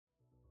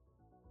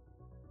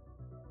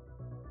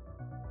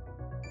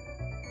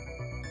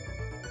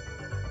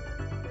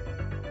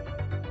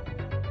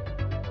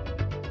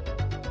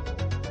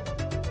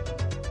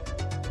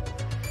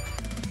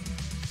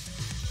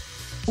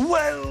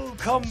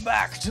Welcome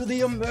back to the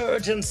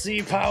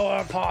Emergency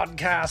Power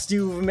Podcast.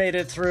 You've made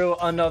it through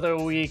another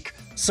week,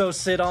 so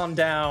sit on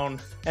down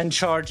and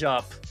charge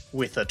up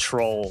with a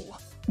troll.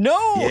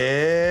 No!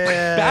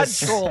 Yes!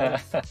 Bad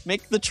troll.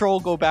 Make the troll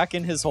go back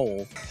in his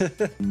hole.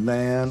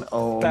 Man,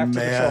 oh Back to the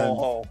man. troll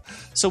hole.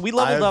 So we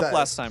leveled up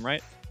last time,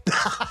 right?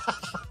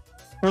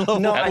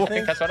 No, I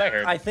think that's what I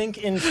heard. I think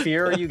in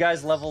Fear you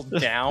guys leveled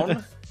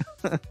down.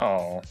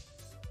 Oh.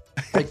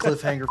 That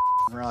cliffhanger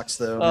rocks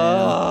though,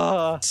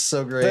 man. It's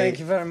so great. Thank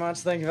you very much.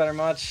 Thank you very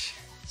much.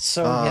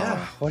 So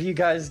yeah, what are you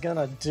guys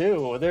gonna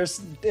do?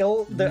 There's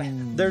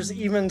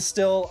even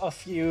still a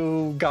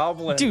few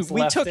goblins. Dude,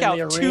 we left took in out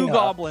the 2 arena.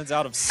 goblins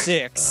out of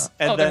 6,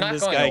 and they're then not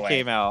this going guy away.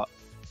 came out.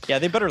 Yeah,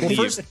 they better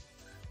leave.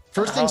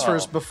 First things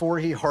first, before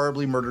he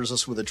horribly murders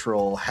us with a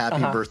troll,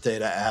 happy birthday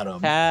to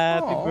Adam.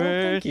 Happy Oh,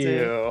 birthday. thank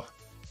you.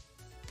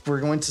 We're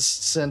going to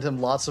send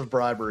him lots of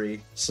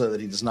bribery so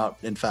that he does not,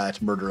 in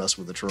fact, murder us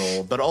with a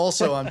troll. But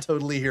also, I'm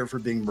totally here for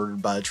being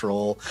murdered by a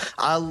troll.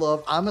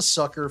 I'm a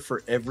sucker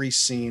for every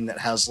scene that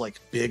has,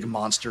 like, big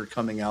monster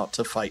coming out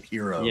to fight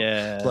hero.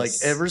 Yes. Like,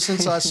 ever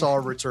since I saw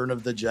Return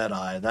of the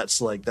Jedi,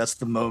 that's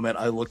the moment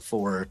I look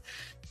for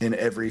in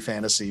every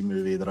fantasy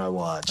movie that I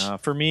watch.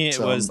 For me, it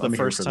So was I'm the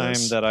here first for time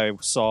this. that I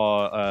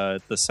saw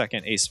the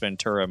second Ace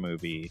Ventura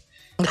movie.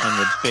 And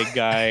the big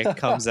guy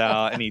comes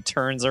out and he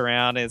turns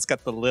around and it's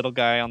got the little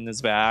guy on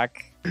his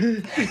back.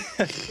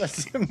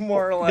 That's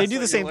more or less. They do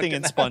the what same you're thing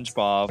in looking at.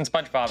 SpongeBob.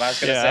 SpongeBob, I was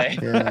going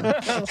to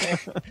Yeah.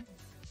 say.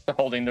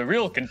 Holding the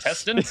real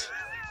contestant,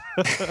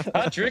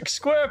 Patrick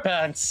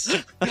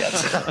Squarepants.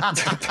 Yes.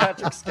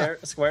 Patrick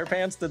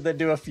SquarePants. Did they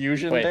do a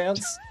fusion Wait.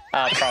 dance?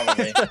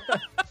 Probably.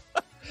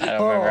 I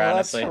don't Oh, remember, that's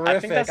honestly. horrific. I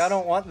think that's I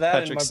don't want that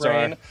Patrick in my Star.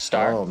 brain.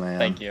 Star. Oh, man.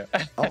 Thank you.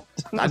 Oh,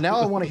 now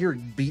I want to hear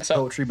beat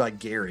poetry by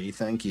Gary.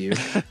 Thank you.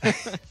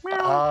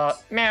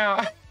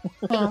 Meow.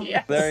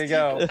 Yes. There you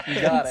go.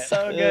 You got it.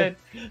 So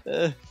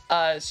good.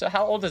 So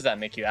how old does that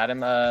make you, Adam?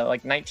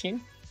 Like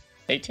 19?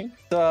 18?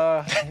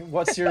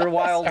 What's your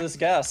wildest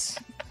guess?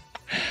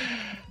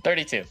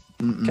 32.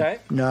 Okay.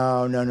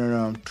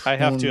 No. I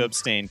have to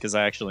abstain because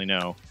I actually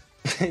know.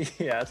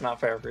 Yeah, it's not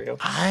fair for you.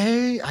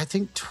 I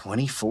think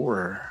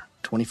 24.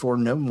 24,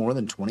 no more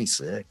than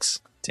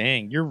 26.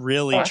 Dang, you're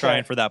really Okay.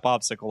 trying for that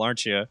popsicle,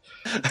 aren't you?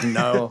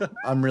 No,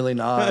 I'm really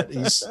not.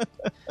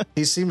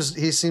 He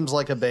seems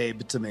like a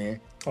babe to me.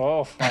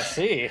 Oh, I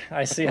see.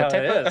 I see how What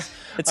it type of- is.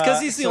 It's because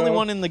he's the only so-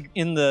 one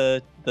in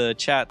the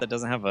chat that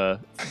doesn't have the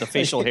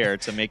facial hair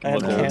to make him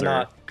And look older.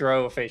 cannot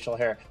grow facial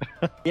hair.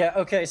 Yeah,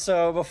 okay,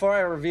 so before I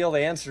reveal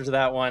the answer to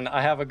that one,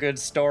 I have a good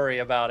story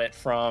about it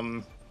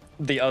from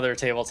the other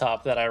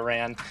tabletop that I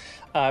ran.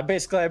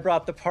 Basically, I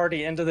brought the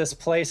party into this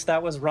place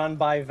that was run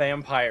by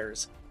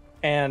vampires.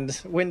 And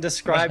when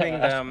describing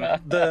them,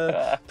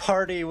 the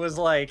party was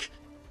like,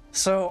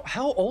 so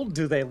how old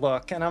do they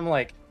look? And I'm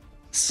like,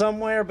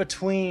 somewhere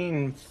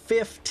between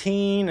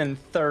 15 and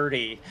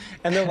 30.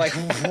 And they're like,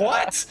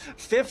 what?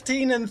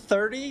 15 and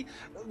 30?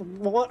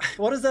 What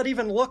does that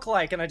even look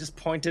like? And I just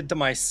pointed to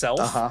myself.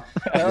 And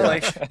they're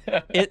like,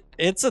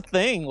 It's a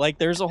thing. Like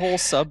there's a whole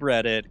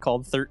subreddit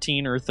called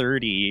 13 or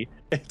 30.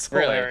 it's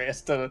Really?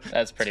 hilarious to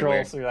That's pretty scroll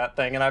weird. through that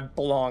thing, and I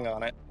belong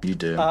on it. You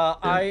do.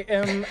 I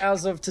am,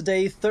 as of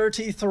today,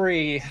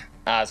 33.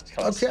 It's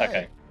close. Okay.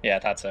 Okay. Yeah, I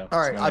thought so. All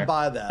right, I Somewhere.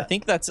 buy I that.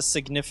 think that's a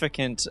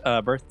significant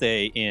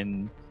birthday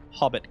in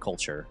Hobbit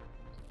culture.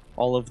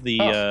 All of the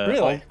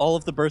really? all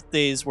of the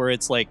birthdays where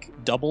it's like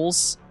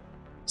doubles.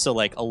 So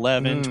like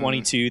 11,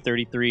 22,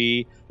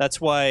 33.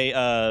 That's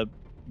why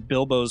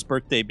Bilbo's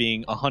birthday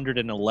being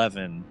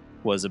 111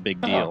 was a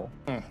big deal.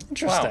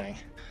 Interesting.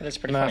 That is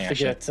pretty I'm funny, gonna have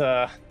to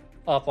actually. get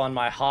up on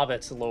my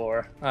Hobbits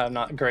lore. I'm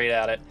not great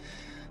at it.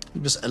 He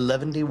was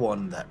 11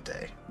 that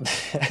day.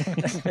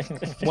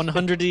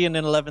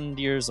 111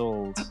 years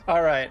old.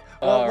 All right.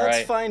 Well, All let's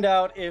right. find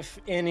out if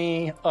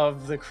any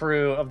of the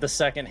crew of the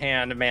second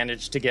hand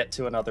managed to get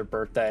to another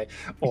birthday,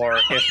 or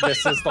if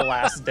this is the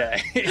last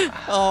day.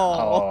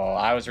 Oh,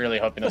 I was really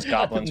hoping those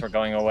goblins were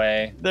going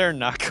away. They're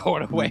not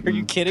going away. Are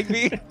you kidding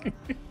me?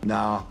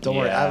 No, don't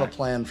worry. I have a Yeah.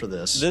 plan for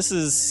this. This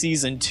is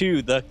season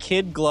 2. The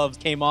kid gloves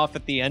came off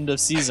at the end of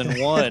season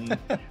 1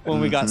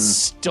 when we got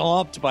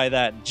stomped by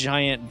that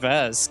giant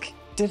Vesk.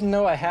 Didn't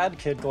know I had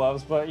kid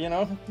gloves, but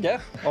yeah,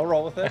 I'll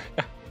roll with it.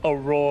 A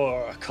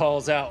roar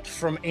calls out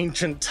from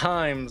ancient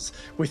times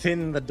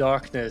within the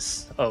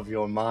darkness of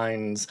your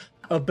minds.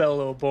 A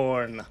bellow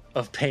born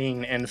of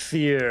pain and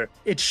fear.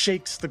 It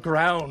shakes the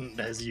ground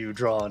as you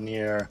draw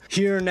near.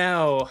 Hear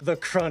now the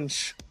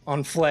crunch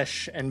on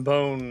flesh and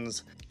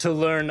bones to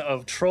learn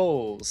of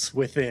trolls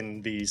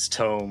within these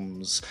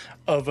tomes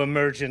of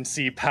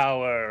Emergency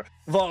Power,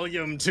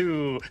 Volume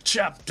 2,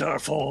 Chapter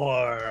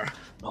 4.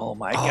 Oh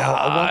my Oh,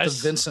 I want the gosh.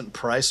 Vincent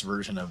Price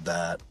version of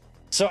that.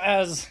 So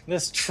as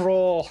this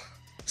troll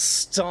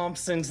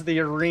stomps into the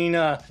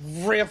arena,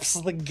 rips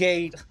the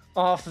gate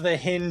off the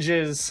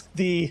hinges,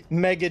 the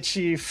Mega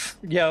Chief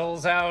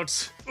yells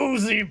out,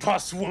 Uzi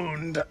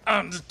Puswound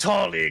and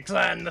Tolly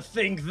Clan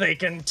think they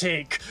can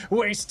take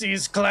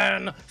Wasty's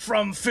clan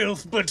from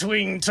filth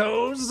between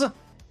toes?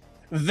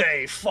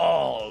 They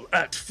fall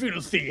at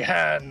filthy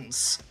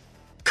hands.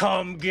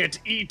 Come get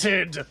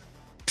eaten.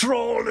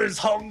 Troll is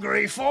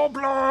hungry for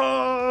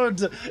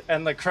blood.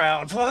 And the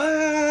crowd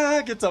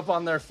gets up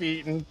on their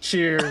feet and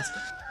cheers.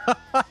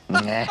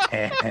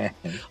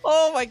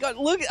 Oh my god,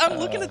 look, I'm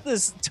looking at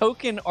this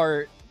token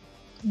art.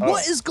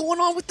 What is going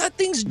on with that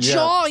thing's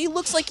jaw? He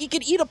looks like he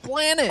could eat a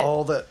planet.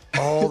 All the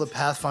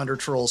Pathfinder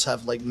trolls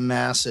have like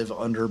massive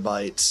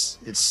underbites.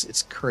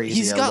 It's crazy.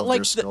 He's got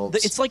like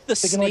it's like the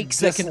snakes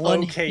that can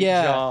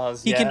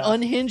jaws. He can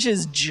unhinge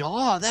his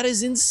jaw. That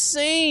is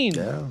insane.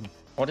 Yeah.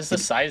 What is the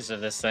size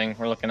of this thing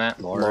we're looking at?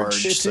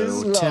 Large. It So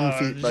is 10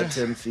 feet by large.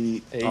 10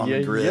 feet on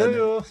the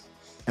grid.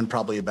 And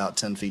probably about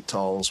 10 feet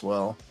tall as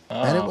well.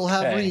 And it will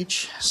have Okay.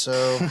 reach,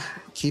 so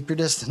keep your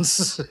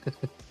distance.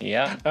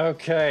 Yeah.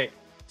 Okay,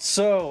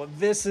 so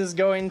this is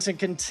going to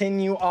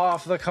continue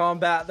off the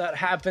combat that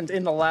happened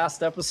in the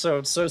last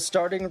episode. So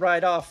starting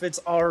right off, it's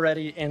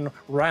already in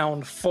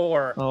round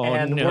 4. Oh,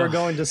 and no. we're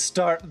going to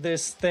start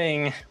this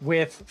thing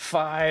with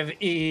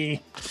 5E.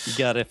 You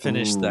gotta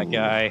finish that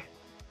guy.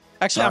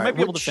 Actually, I All might right,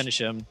 be able to which- finish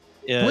him.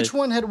 Which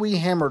one had we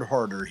hammered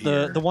harder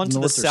here? The one to the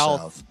North or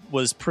south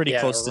was pretty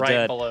close to right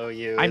dead. below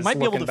you. I is might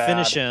be able to looking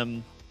finish bad.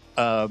 him,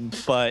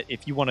 but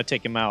if you want to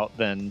take him out,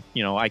 then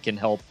I can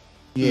help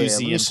Yeah,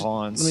 Uzi and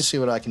Pawns. let me see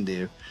what I can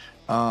do.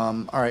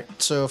 All right,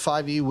 so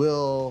 5E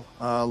will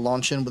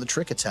launch in with a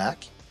trick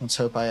attack. Let's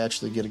hope I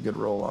actually get a good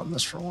roll on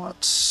this for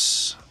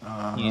once.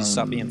 You need to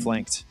stop being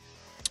flanked.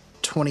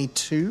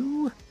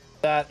 22.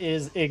 That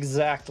is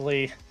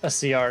exactly a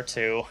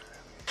CR2.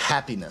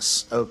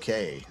 Happiness.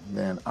 Okay,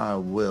 then I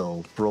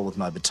will roll with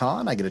my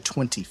baton. I get a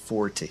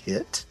 24 to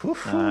hit.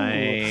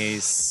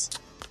 Nice.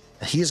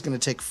 He is going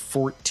to take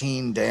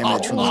 14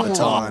 damage from the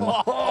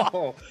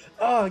baton.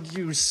 Oh,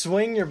 you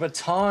swing your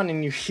baton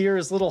and you hear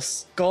his little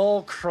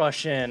skull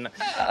crush in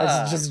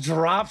as it just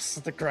drops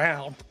to the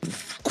ground.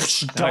 I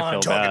feel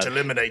bad.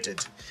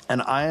 eliminated.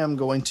 And I am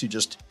going to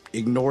just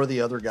ignore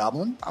the other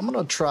goblin. I'm going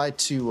to try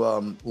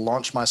to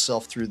launch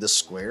myself through this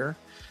square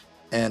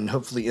and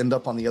hopefully end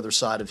up on the other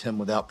side of him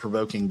without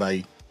provoking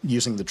by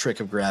using the trick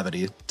of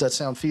gravity. Does that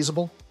sound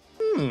feasible?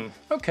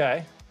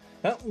 Okay.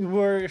 Well,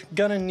 we're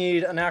gonna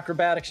need an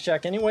acrobatics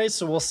check anyway,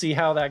 so we'll see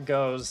how that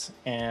goes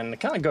and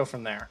kind of go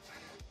from there.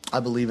 I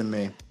believe in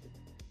me.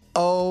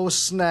 Oh,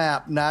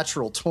 snap.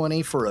 Natural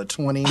 20 for a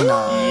 29.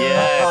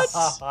 Yes.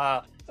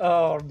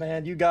 Oh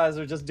man, you guys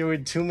are just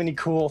doing too many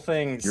cool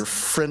things. Your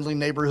friendly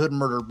neighborhood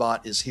murder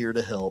bot is here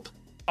to help.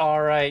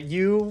 All right,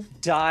 you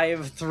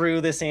dive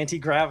through this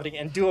anti-gravity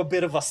and do a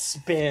bit of a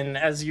spin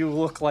as you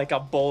look like a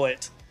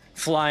bullet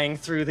flying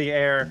through the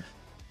air.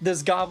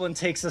 This goblin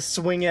takes a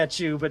swing at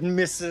you but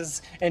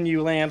misses, and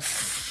you land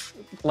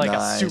like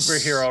Nice. a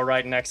superhero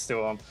right next to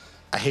him.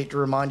 I hate to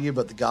remind you,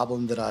 but the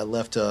goblin that I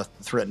left a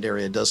threatened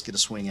area does get a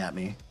swing at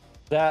me.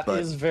 That But-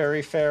 is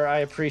very fair. I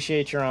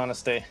appreciate your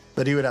honesty.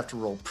 But he would have to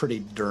roll pretty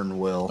darn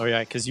well. Oh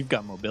yeah, because you've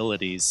got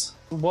mobilities.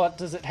 What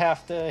does it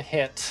have to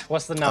hit?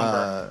 What's the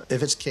number?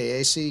 If it's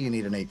KAC, you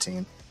need an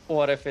 18.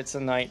 What if it's a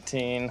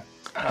 19?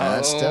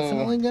 That's Oh.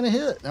 definitely going to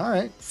hit. All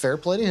right. Fair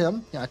play to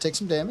him. Yeah, I take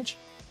some damage.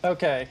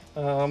 Okay,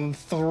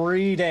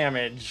 3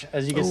 damage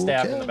as you get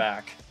stabbed in Okay. the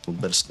back. A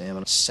little bit of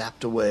stamina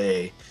sapped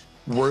away.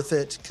 Worth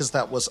it, because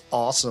that was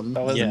awesome.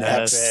 That was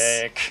Yes.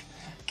 epic.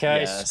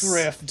 Okay, Yes.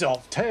 Scriff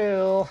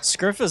Dovetail.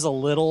 Scriff is a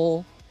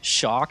little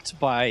shocked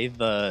by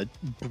the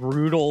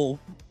brutal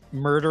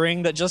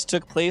murdering that just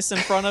took place in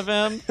front of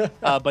him,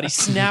 but he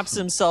snaps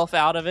himself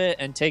out of it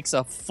and takes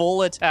a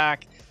full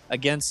attack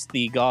against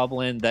the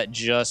goblin that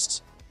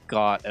just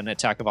got an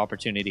attack of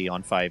opportunity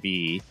on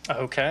 5E.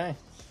 Okay.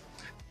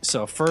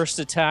 So first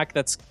attack,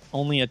 that's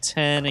only a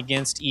 10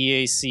 against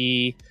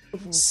EAC.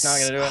 Not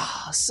gonna do it.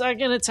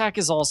 Second attack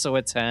is also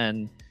a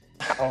 10.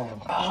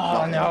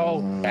 Oh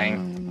no.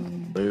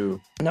 Bang.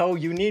 Boo. No,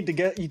 you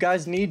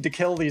guys need to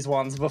kill these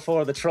ones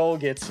before the troll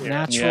gets here.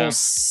 Natural Yeah.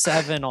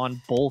 7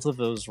 on both of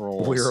those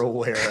rolls. We're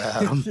aware,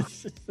 Adam.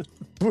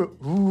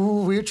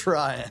 We're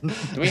trying.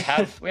 Do we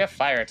have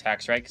fire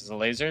attacks, right? Because the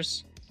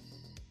lasers.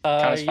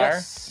 Count as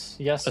fire?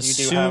 Yes, you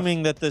do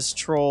Assuming that this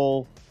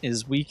troll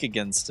is weak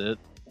against it.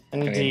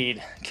 have.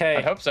 Indeed. Okay.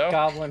 I hope so.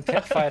 Goblin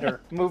Pit Fighter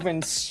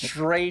moving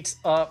straight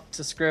up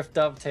to Scriff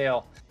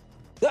Dovetail.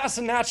 That's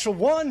a natural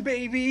 1,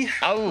 baby.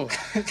 Oh.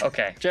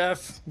 Okay.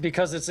 Jeff,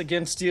 because it's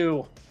against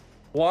you.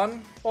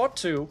 1 or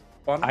 2.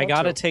 One I or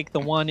gotta 2. take the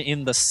one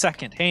in the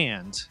second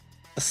hand.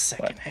 The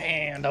second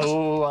hand.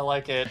 Oh, I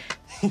like it.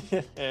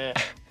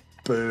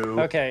 Boo.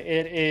 Okay,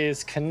 it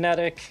is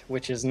kinetic,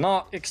 which is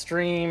not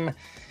extreme.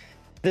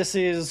 This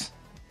is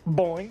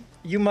boing.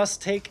 You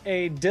must take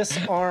a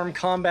disarm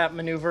combat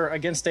maneuver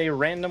against a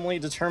randomly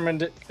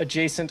determined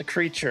adjacent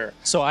creature.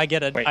 So I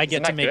get Wait, I isn't get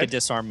to that make a good?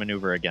 disarm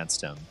maneuver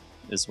against him,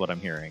 is what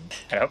I'm hearing.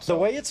 I hope The so.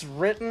 way it's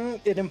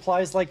written, it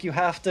implies like you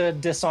have to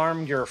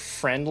disarm your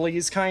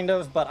friendlies, kind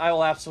of, but I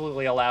will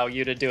absolutely allow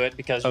you to do it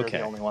because you're Okay.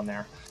 the only one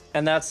there.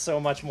 And that's so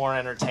much more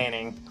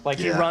entertaining. Like,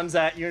 he Yeah. runs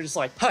at you, you're just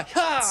like, ha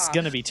ha! It's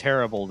gonna be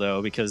terrible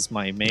though because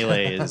my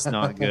melee is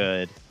not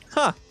good.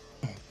 Huh.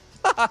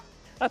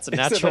 That's a It's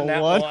a natural nat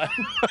one.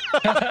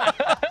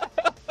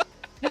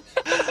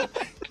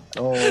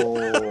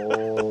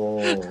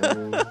 Oh.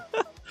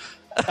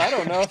 I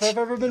don't know if I've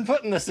ever been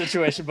put in this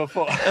situation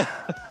before.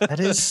 That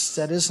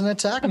is an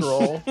attack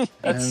roll.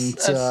 That's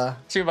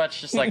too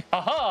much. Just like,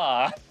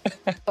 aha!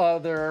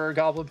 Other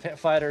goblin pit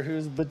fighter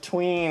who's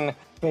between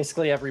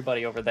basically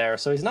everybody over there,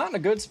 so he's not in a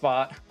good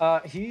spot.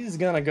 He's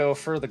gonna go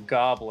for the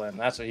goblin.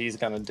 That's what he's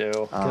gonna do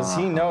because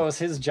he knows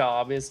his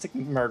job is to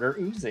murder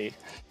Uzi.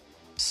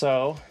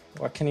 So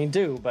what can he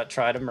do but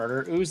try to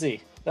murder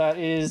Uzi? That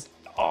is.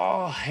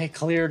 Oh, he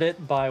cleared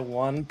it by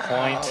 1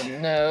 point. Oh,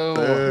 no.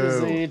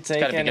 Uzi It's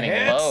gotta be taking getting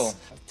hits. low.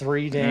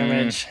 3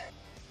 damage.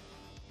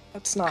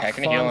 That's not Okay, I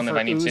fun can heal him for if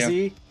I need to.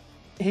 Uzi.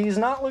 He's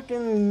not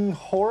looking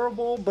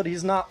horrible, but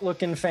he's not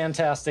looking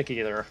fantastic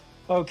either.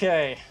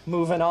 Okay,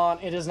 moving on.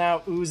 It is now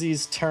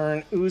Uzi's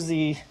turn.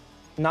 Uzi,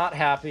 not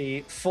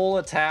happy. Full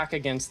attack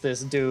against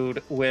this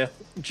dude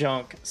with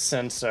junk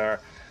sensor.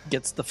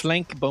 Gets the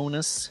flank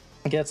bonus.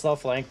 Gets the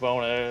flank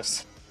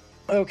bonus.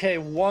 Okay,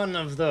 one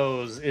of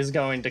those is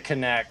going to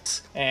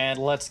connect. And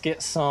let's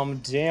get some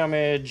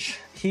damage.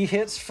 He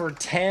hits for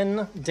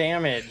 10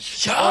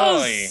 damage.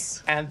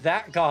 Yes! And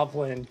that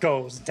goblin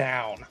goes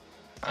down.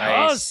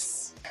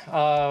 Nice.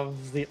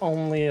 The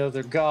only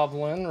other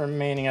goblin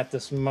remaining at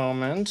this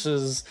moment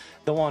is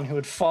the one who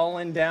had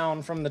fallen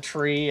down from the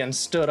tree and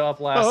stood up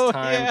last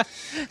time.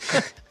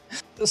 Yeah.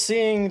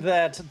 Seeing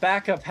that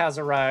backup has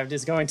arrived,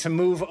 is going to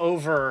move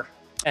over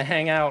and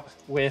hang out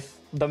with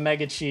the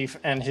Mega Chief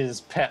and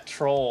his pet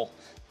troll.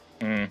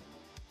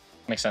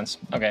 Makes sense.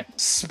 Okay.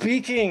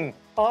 Speaking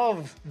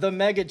of the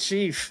Mega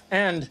Chief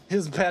and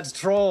his pet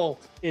troll,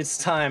 it's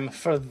time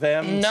for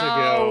them to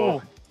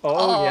go.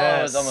 Oh, yes.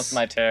 It was almost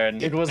my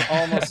turn. It was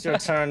almost your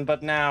turn,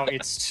 but now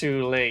it's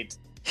too late.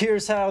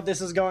 Here's how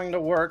this is going to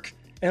work.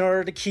 In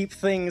order to keep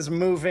things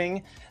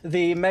moving,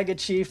 the Mega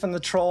Chief and the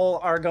Troll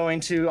are going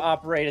to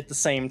operate at the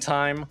same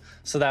time,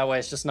 so that way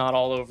it's just not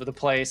all over the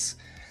place.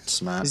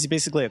 Smart. Is he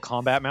basically a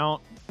combat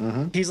mount?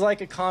 He's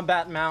like a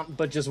combat mount,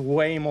 but just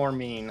way more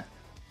mean.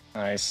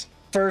 Nice.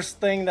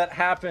 First thing that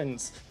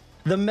happens,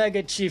 the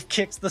Mega Chief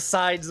kicks the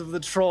sides of the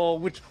Troll,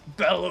 which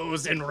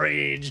bellows in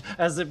rage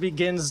as it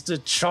begins to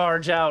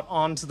charge out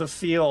onto the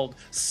field,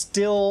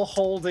 still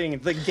holding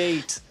the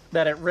gate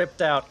that it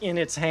ripped out in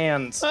its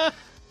hands.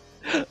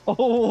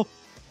 Oh,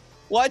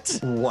 what?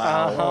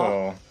 Wow.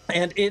 Oh.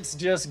 And it's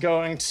just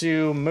going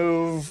to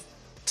move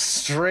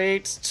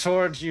straight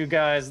towards you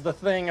guys. The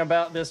thing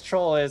about this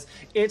troll is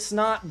it's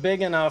not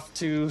big enough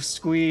to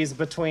squeeze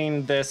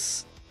between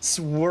this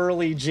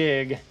swirly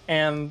jig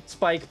and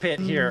spike pit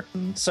here.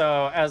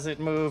 So as it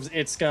moves,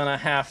 it's gonna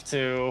have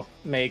to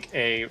make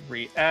a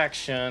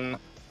reaction.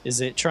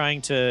 Is it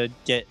trying to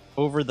get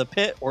over the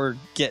pit or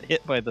get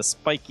hit by the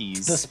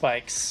spikies? The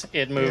spikes.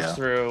 It moves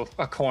through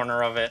a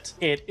corner of it.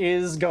 It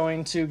is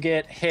going to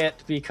get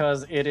hit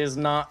because it is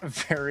not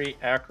very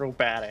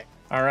acrobatic.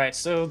 All right,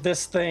 so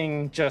this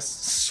thing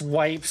just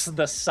swipes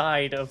the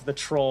side of the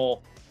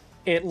troll.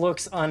 It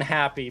looks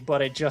unhappy,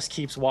 but it just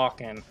keeps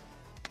walking.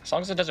 As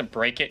long as it doesn't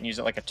break it and use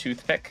it like a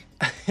toothpick.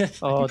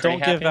 Oh, pretty don't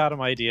give happy.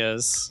 Adam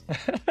ideas.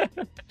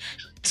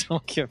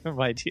 Don't give him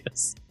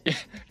ideas.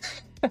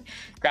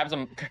 grabs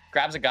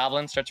a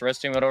goblin, starts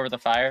roasting it over the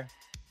fire.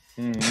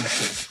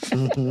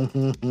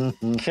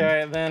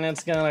 Okay, then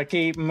it's gonna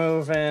keep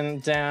moving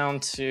down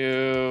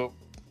to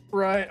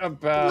right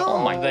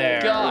about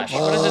there. Gosh,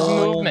 what is his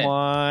movement? Oh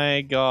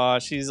my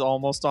gosh, he's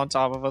almost on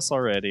top of us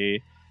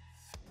already.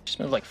 Just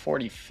moved like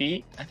 40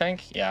 feet, I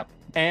think. Yeah.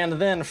 And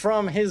then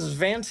from his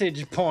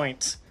vantage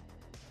point,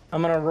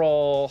 I'm gonna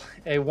roll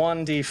a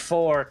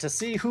 1d4 to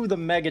see who the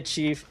Mega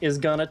Chief is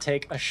gonna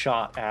take a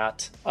shot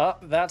at.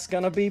 That's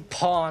gonna be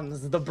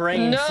Pawns. The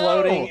brain No!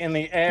 floating in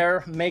the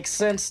air makes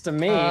sense to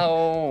me.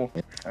 Oh.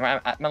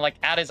 I'm like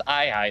at his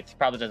eye height. He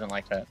probably doesn't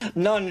like that.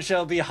 None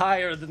shall be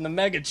higher than the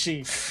Mega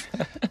Chief.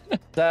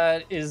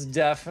 That is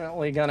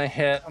definitely gonna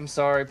hit. I'm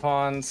sorry,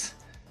 Pawns.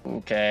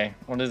 Okay.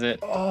 What is it?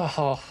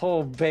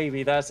 Oh,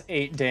 baby, that's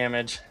 8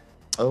 damage.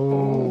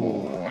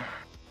 Oh.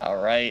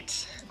 All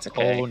right. It's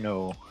okay. Oh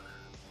no.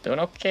 Doing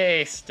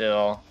okay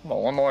still.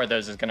 Well, one more of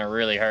those is going to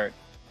really hurt.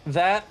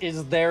 That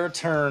is their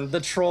turn. The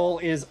troll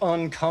is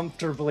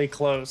uncomfortably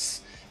close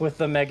with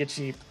the Mega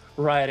Chief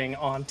riding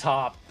on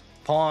top.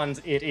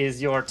 Pawns, it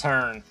is your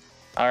turn.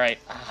 All right.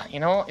 You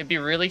know, it'd be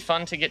really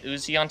fun to get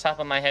Uzi on top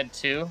of my head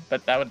too,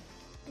 but that would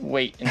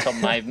wait until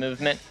my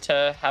movement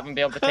to have him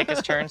be able to take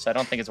his turn, so I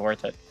don't think it's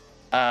worth it.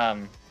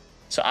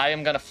 So I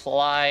am going to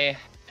fly.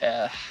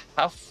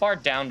 How far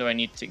down do I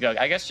need to go?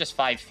 I guess just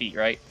 5 feet,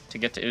 right? To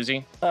get to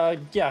Uzi?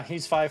 Yeah,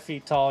 he's 5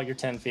 feet tall. You're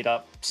 10 feet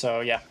up.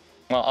 So, yeah.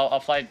 Well, I'll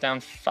fly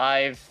down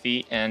 5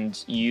 feet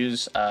and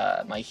use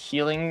my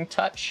healing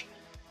touch.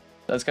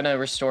 That's going to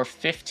restore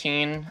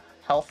 15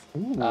 health.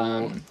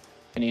 Can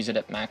use it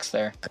at max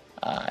there.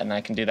 And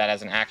I can do that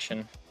as an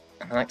action.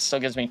 And that still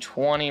gives me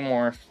 20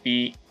 more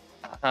feet.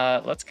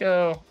 Let's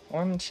go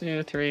 1,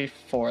 2, 3,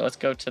 4. Let's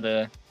go to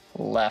the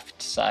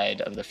left side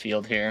of the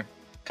field here.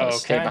 Kind of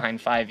stay Okay. behind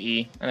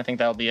 5E, and I think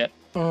that'll be it.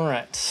 All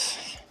right.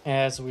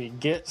 As we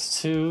get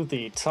to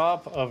the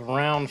top of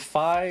round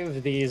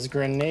 5, these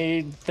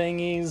grenade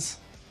thingies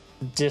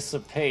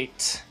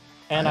dissipate.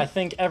 And I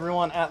think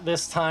everyone at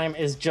this time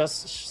is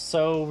just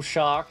so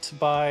shocked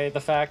by the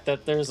fact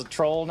that there's a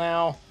troll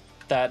now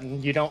that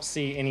you don't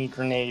see any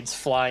grenades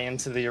fly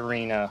into the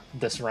arena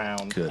this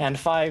round. Good. And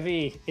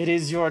 5e, it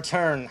is your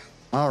turn.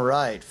 All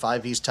right,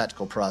 5e's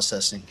tactical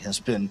processing has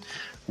been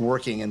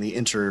working in the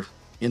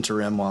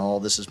interim while all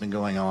this has been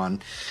going on.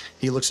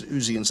 He looks at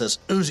Uzi and says,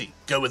 Uzi,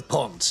 go with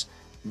Pons.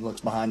 He looks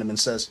behind him and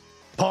says,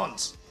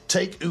 Pons,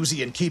 take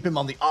Uzi and keep him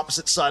on the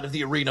opposite side of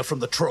the arena from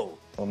the troll.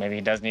 Well, maybe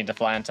he does need to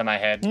fly into my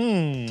head.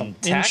 Some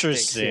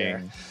tactics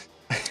here. Interesting.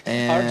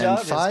 And Our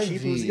job 5e, is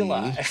keep Uzi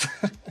alive.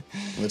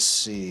 let's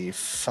see,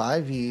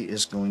 5e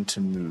is going to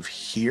move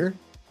here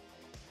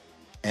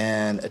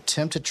and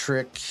attempt a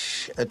trick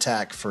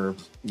attack for,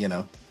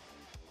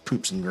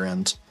 poops and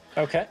grins.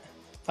 Okay.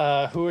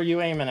 Who are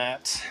you aiming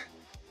at?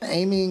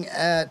 Aiming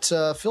at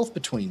Filth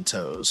Between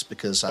Toes,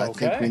 because I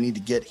think Okay. we need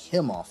to get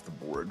him off the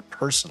board,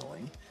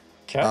 personally.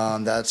 Okay.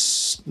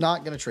 That's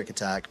not going to trick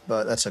attack,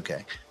 but that's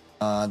okay.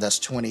 That's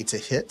 20 to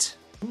hit.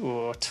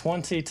 Ooh,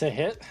 20 to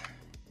hit.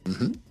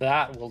 Mm-hmm.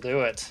 That will do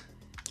it.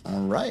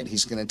 All right,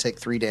 he's going to take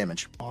 3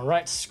 damage. All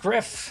right,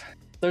 Scriff.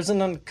 There's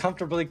an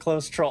uncomfortably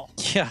close troll.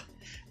 Yeah.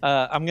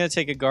 I'm going to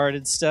take a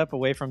guarded step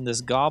away from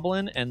this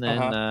goblin, and then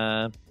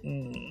I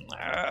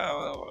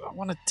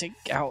want to take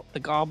out the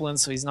goblin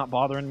so he's not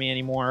bothering me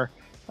anymore.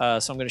 So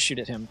I'm going to shoot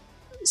at him.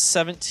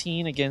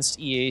 17 against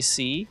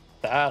EAC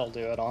That'll do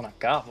it on a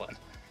goblin.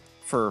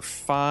 for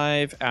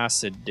 5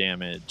 acid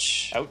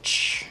damage.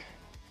 Ouch.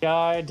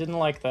 Guy didn't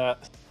like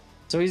that.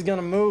 So he's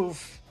gonna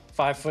move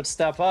 5-foot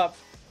step up.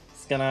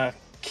 He's gonna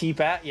keep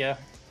at you.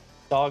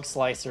 Dog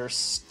slicer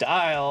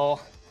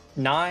style.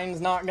 9's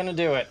not gonna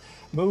do it.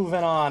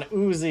 Moving on,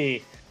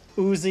 Uzi.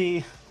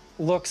 Uzi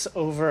looks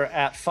over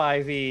at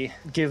 5e,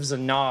 gives a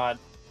nod,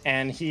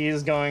 and he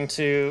is going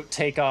to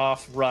take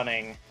off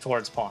running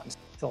towards Pons.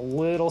 It's a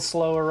little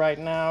slower right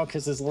now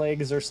because his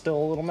legs are still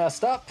a little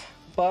messed up,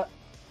 but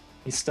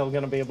he's still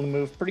going to be able to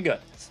move pretty good.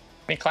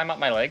 Let me climb up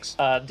my legs.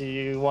 Do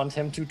you want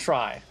him to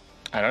try?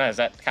 I don't know. Is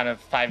that kind of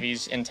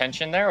 5e's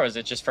intention there, or is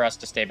it just for us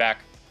to stay back?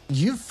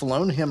 You've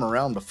flown him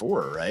around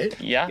before, right?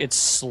 Yeah. It's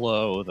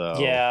slow, though.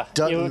 Yeah. it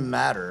Doesn't would-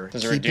 matter.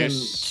 Does it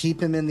reduce?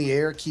 Keep him in the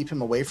air, keep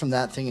him away from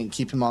that thing, and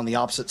keep him on the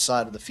opposite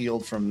side of the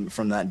field from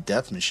that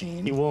death He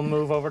machine. will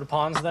move over to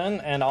Pons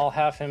then, and I'll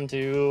have him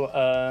do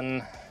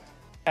an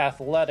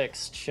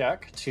athletics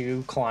check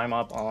to climb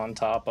up on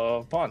top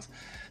of Pons.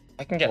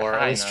 I can get Or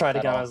high at least enough, try to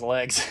get that'll- on his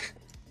legs.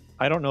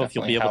 I don't know if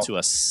you'll be Definitely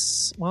able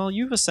to well,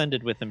 you've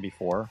ascended with him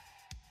before.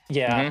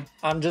 Yeah,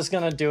 I'm just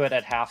gonna do it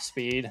at half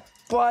speed.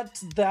 But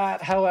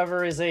that,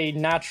 however, is a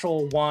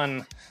natural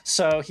 1.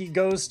 So he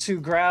goes to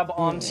grab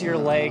onto your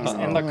legs,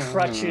 and the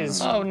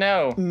crutches Oh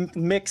no.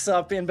 mix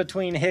up in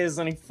between his,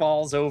 and he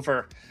falls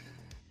over.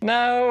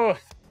 No.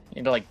 You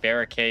need to like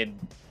barricade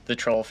the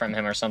troll from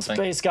him or something.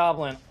 Space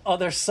Goblin,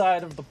 other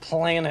side of the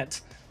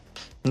planet.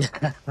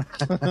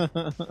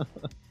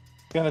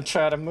 Gonna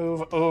try to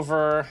move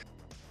over.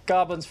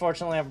 Goblins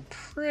fortunately have a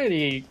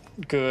pretty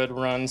good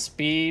run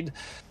speed.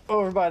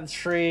 Over by the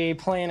tree,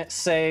 playing it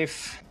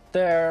safe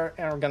there,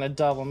 and we're gonna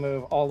double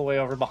move all the way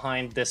over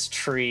behind this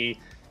tree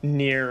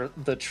near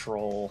the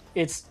troll.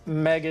 It's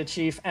Mega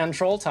Chief and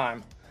Troll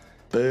time.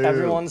 Boo.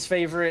 Everyone's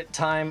favorite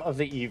time of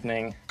the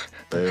evening.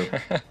 Boo.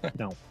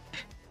 No.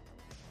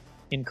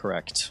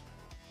 Incorrect.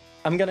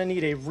 I'm gonna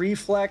need a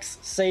reflex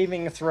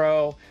saving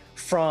throw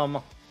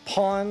from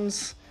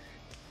Pons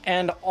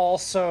and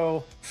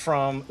also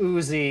from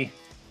Uzi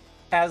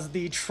as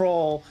the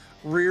troll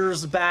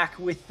rears back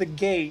with the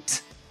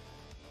gate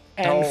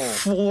and Oh.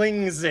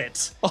 flings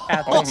it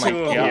at the Oh my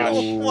two of gosh.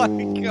 you. Oh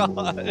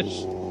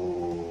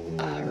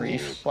my gosh.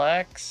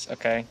 Reflex.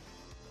 Okay.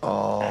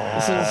 Oh,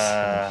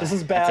 This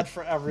is bad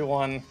for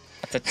everyone.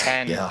 That's a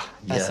 10. yeah,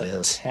 That's it a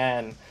is.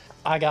 10.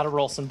 I gotta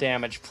roll some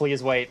damage.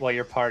 Please wait while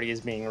your party is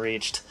being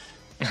reached.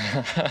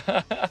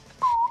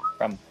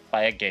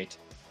 By a gate.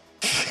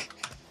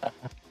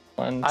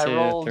 1, I 2,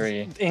 rolled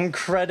 3.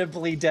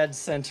 incredibly dead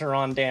center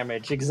on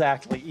damage,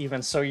 exactly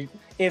even. So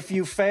if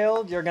you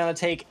failed, you're gonna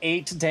take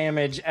 8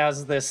 damage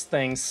as this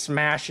thing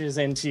smashes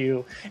into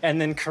you and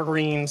then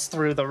careens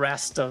through the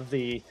rest of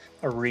the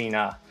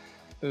arena.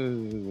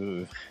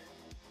 Ooh.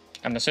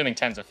 I'm assuming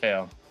 10's a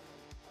fail.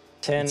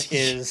 10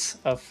 is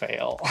a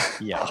fail.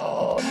 Yeah.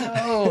 Oh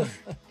no.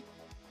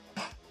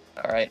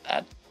 All right,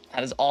 that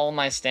is all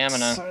my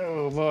stamina.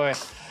 Oh boy.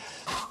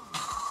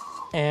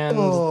 And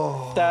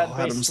that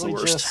Adam's the basically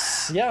worst.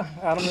 just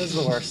Adam is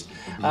the worst.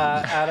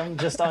 Adam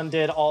just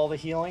undid all the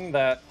healing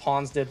that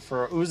Pons did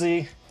for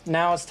Uzi.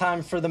 Now it's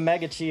time for the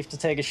Mega Chief to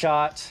take a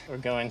shot. We're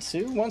going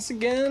to once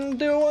again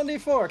do a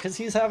 1d4 because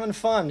he's having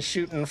fun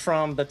shooting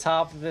from the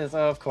top of his.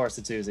 Oh, of course,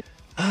 it's Uzi.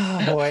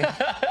 Oh boy,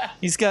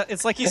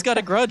 It's like he's got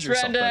a grudge or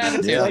something. Brendan!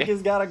 it's Yeah. like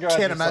he's got a grudge.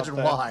 Can't or imagine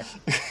something.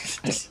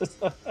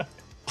 why.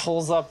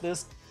 Pulls up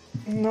this.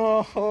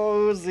 No,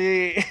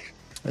 Uzi.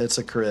 It's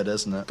a crit,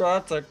 isn't it?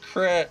 That's a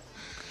crit.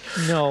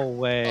 No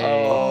way.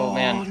 Oh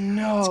man, Oh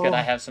no. it's good.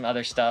 I have some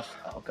other stuff.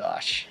 Oh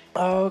gosh.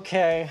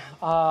 Okay.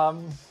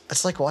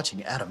 It's like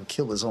watching Adam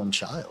kill his own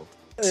child.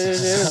 It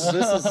is.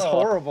 This is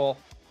horrible.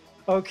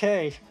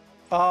 Okay.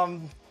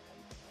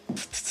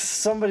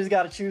 Somebody's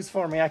got to choose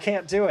for me. I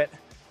can't do it.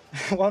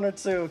 1 or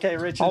 2. Okay,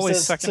 Richard Always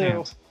says second 2.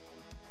 hand.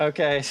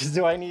 Okay.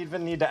 Do I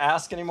even need to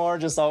ask anymore?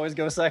 Just always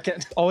go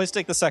second? Always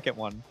take the second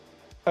one.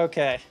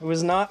 Okay. It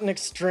was not an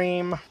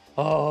extreme.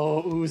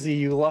 Oh, Uzi,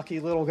 you lucky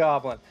little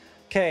goblin.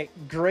 Okay.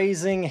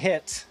 Grazing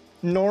hit.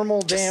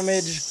 Normal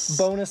damage.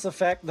 Bonus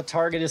effect. The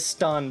target is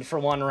stunned for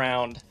 1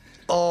 round.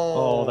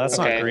 Oh, that's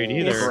Okay. not great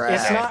either.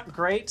 It's not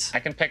great. I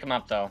can pick him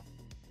up though.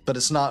 But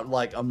it's not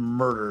like a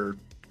murder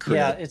crit.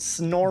 Yeah, it's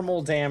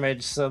normal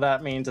damage, so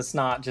that means it's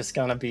not just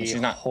gonna be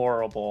She's not-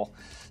 horrible.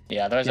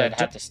 Yeah, otherwise Yeah, I'd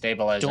have to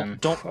stabilize him.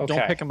 Don't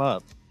Okay. pick him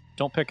up.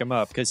 Don't pick him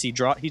up because he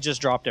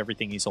just dropped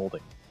everything he's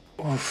holding.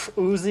 Oof,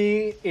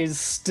 Uzi is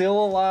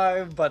still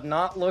alive, but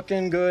not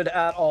looking good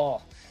at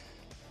all.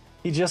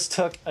 He just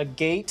took a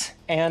gate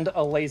and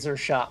a laser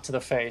shot to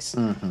the face.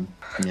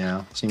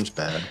 Yeah, seems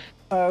bad.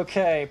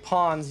 Okay,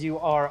 Pawns, you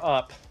are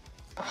up.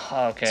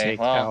 Okay, Take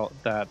well,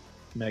 out that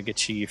Mega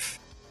Chief.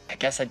 I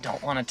guess I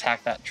don't want to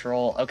attack that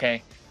troll.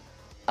 Okay.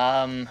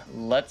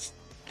 Let's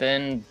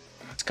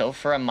go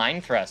for a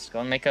mind thrust. Go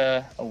and make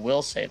a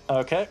will save.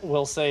 Okay,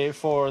 we'll save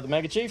for the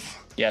Mega Chief.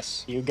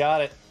 Yes. You got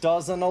it.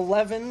 Does an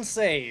 11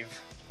 save?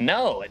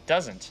 No, it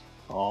doesn't.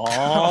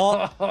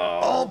 Oh,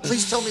 Oh,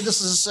 please tell me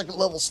this is a 2nd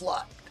level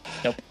slot.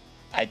 Nope.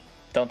 I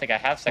don't think I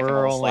have second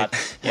we're level only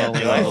slot. Yeah, only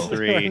do I? level We're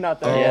 3. not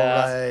there Oh, yet.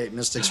 Yeah. right.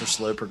 Mystics are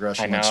slow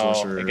progression I know. like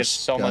sorcerers. It gets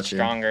so much Gotcha.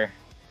 stronger.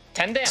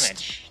 10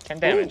 damage. 10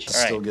 damage. That's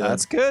All right. still good.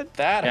 That's good.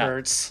 That Yeah.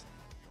 hurts.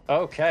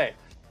 Okay.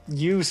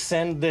 You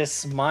send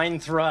this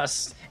mind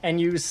thrust, and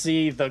you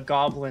see the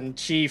Goblin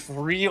Chief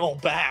reel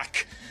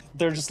back.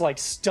 They're just like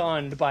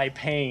stunned by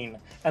pain,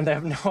 and they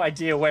have no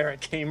idea where it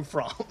came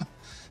from.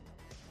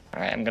 All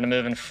right, I'm going to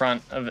move in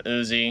front of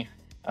Uzi.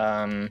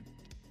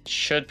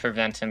 Should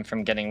prevent him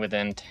from getting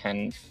within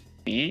 10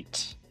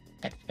 feet,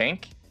 I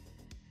think.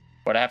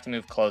 Would I have to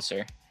move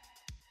closer?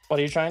 What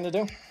are you trying to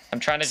do? I'm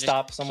trying to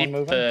Stop just someone keep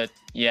moving?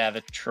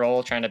 the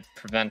troll, trying to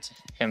prevent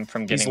him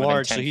from getting He's within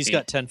large, 10 so he's feet.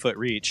 got 10-foot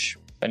reach.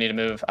 I need to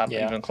move up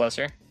Yeah. even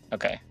closer.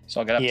 Okay,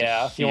 so I'll get up Yeah,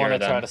 to if you here want to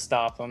then. try to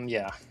stop him,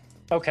 yeah.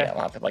 Okay. Yeah,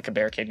 I'll have like a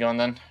barricade going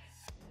then.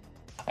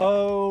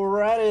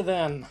 Alrighty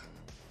then.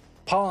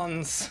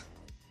 Pawns.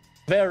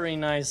 Very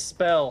nice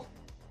spell.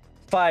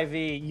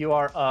 5e, you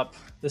are up.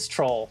 This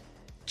troll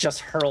just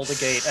hurled a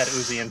gate at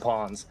Uzi and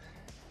Pawns.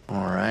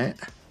 All right.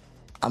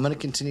 I'm going to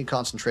continue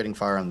concentrating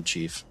fire on the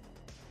chief.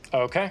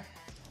 Okay.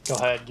 Go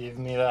ahead, give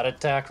me that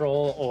attack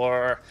roll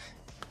or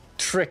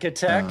trick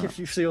attack if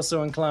you feel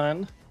so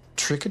inclined.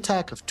 Trick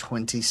attack of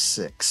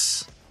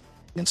 26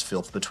 against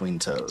Filth Between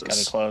Toes. Got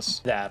it close.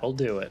 That'll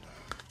do it.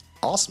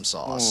 Awesome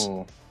sauce.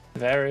 Ooh.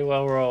 Very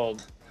well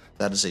rolled.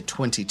 That is a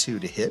 22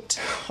 to hit.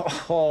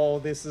 Oh,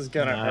 this is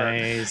gonna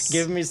Nice. hurt.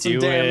 Give me some Do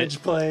damage,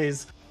 it.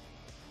 please.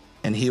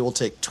 And he will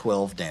take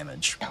 12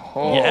 damage.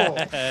 Oh,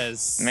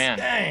 Yes. man.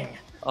 Dang.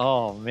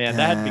 Oh, man,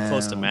 that'd be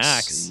close to And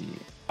max. let's see.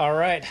 All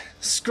right,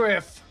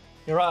 Scriff,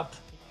 you're up.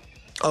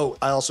 Oh,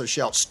 I also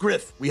shout,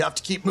 Scriff, we have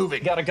to keep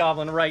moving. Got a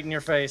goblin right in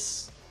your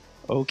face.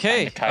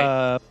 Okay, Find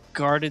a kite.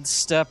 guarded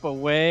step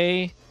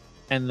away,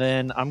 and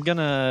then I'm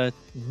gonna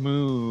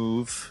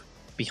move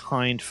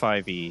behind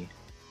 5e.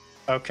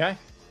 Okay.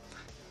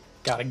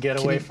 Gotta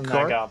get away from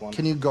that goblin.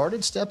 Can you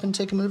guarded step and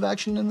take a move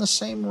action in the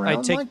same round?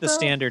 I take like the that?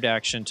 standard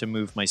action to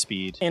move my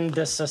speed. In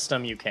this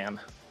system, you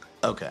can.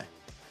 Okay.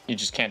 You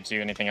just can't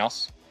do anything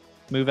else?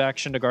 Move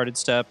action to guarded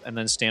step, and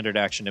then standard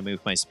action to move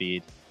my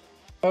speed.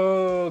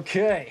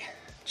 Okay.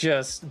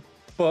 Just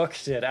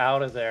booked it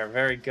out of there.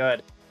 Very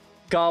good.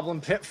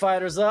 Goblin Pit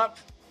Fighter's up.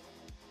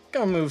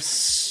 Gonna move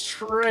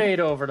straight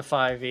over to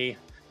 5e.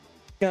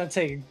 Gonna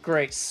take a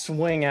great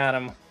swing at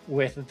him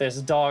with this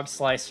dog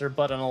slicer,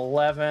 but an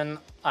 11,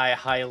 I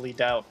highly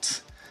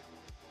doubt.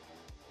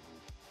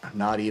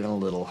 Not even a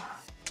little.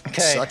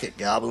 Okay. Suck it,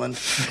 goblin.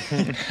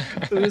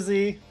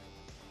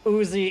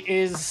 Uzi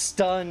is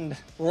stunned,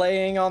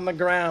 laying on the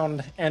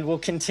ground, and will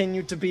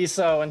continue to be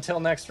so until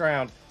next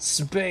round.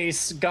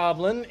 Space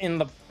Goblin in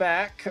the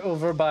back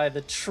over by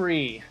the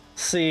tree.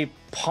 See,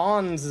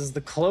 Pawns is the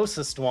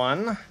closest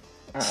one.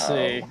 Let's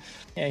see.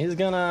 Yeah, he's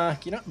gonna,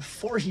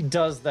 before he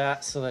does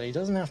that, so that he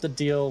doesn't have to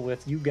deal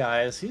with you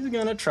guys, he's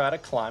gonna try to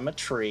climb a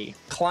tree.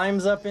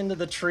 Climbs up into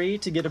the tree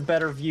to get a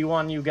better view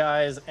on you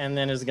guys, and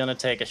then is gonna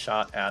take a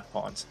shot at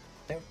Pawns.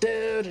 9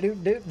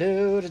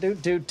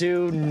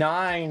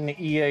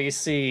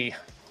 EAC.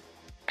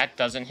 That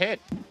doesn't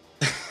hit.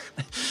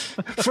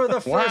 For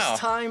the Wow. first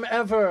time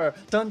ever.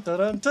 Dun dun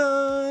dun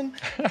dun.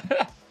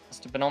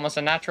 Must have been almost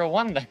a natural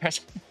one there.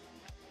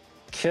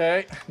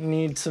 Okay,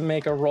 need to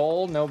make a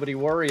roll. Nobody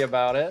worry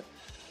about it.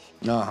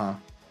 Uh-huh.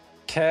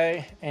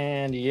 Okay,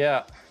 and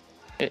yeah.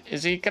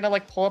 Is he gonna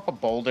like pull up a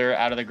boulder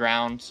out of the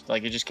ground?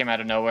 Like it just came out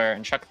of nowhere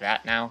and chuck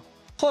that now?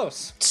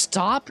 Close.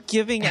 Stop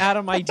giving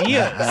Adam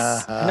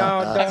ideas.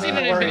 No, don't seen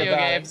it in worry video about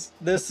games.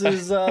 it. This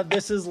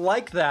is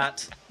like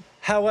that.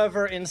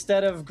 However,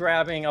 instead of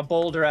grabbing a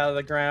boulder out of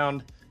the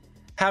ground,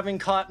 having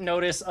caught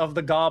notice of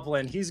the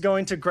goblin, he's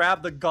going to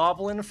grab the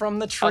goblin from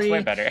the That's tree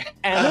way better.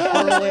 and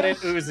hurl it at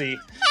Uzi.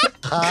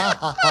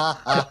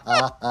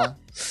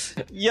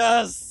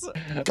 Yes.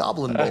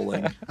 Goblin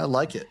bowling. I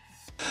like it.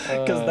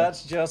 Because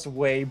that's just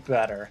way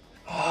better.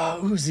 Oh,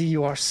 Uzi,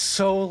 you are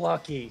so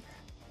lucky.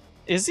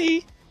 Is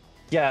he?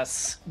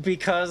 Yes,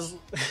 because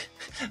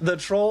the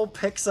troll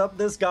picks up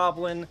this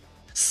goblin,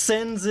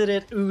 sends it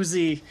at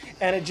Uzi,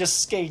 and it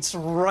just skates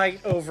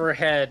right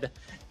overhead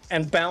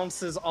and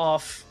bounces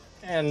off.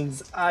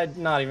 And I'm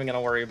not even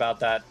gonna worry about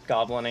that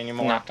goblin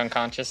anymore. Knocked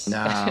unconscious.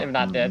 Nah. If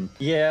not dead.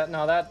 Yeah,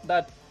 no,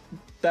 that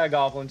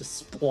goblin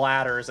just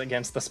splatters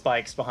against the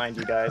spikes behind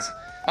you guys.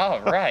 Oh,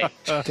 right.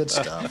 Good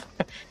stuff.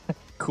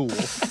 Cool.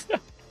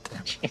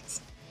 Jeez.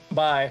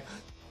 Bye.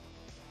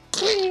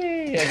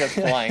 Whee! I go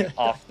flying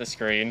off the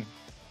screen.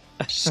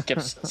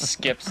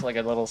 Skips like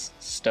a little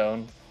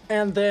stone.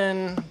 And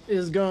then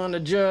is going to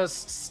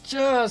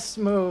just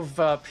move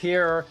up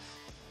here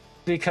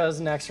because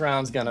next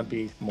round's gonna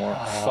be more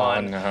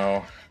fun. Oh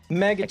no.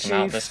 Mega Take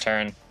him out this Chief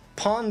turn.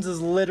 Pons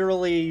is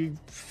literally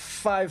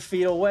 5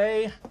 feet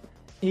away.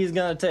 He's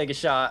gonna take a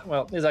shot.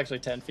 Well, he's actually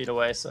 10 feet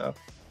away, so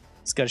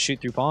He's got to shoot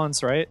through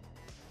pawns, right?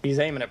 he's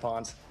aiming at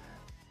Pons.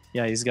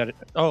 Yeah, he's got it.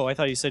 Oh, I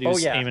thought you said he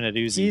was aiming at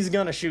Uzi. He's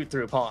gonna shoot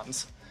through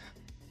Pons.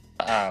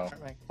 Oh.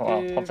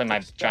 Well, hopefully my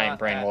giant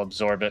brain will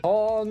absorb it.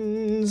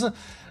 Pons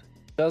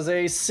does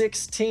a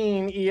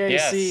 16 EAC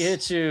Yes.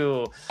 hit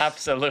you.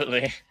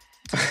 Absolutely.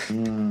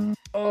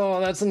 Oh,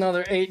 that's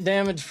another 8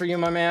 damage for you,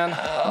 my man.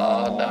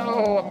 Oh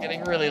no, I'm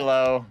getting really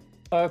low.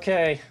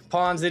 Okay,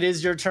 Pons, it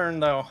is your turn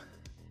though.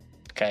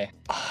 Okay.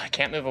 I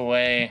can't move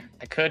away.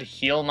 I could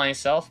heal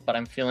myself, but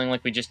I'm feeling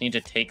like we just need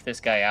to take this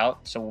guy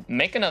out. So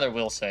make another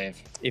will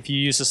save. If you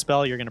use a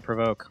spell, you're going to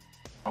provoke.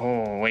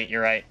 Oh, wait,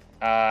 you're right.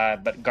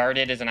 But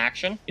guarded is an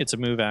action. It's a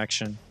move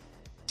action.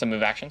 It's a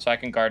move action, so I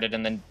can guard it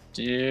and then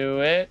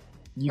do it.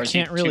 You Or is he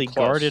can't too really close?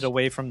 guard it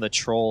away from the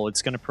troll.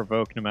 It's going to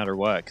provoke no matter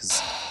what,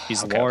 because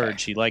he's Okay, large.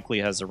 okay. He likely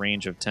has a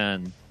range of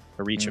 10,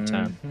 a reach of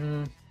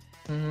 10.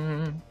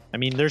 Mhm. I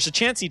mean, there's a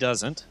chance he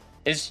doesn't.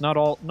 Is Not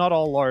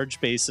all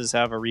large bases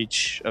have a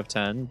reach of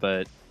 10, but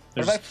what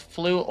there's if I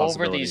flew over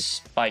possibility. these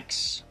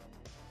spikes?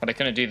 But I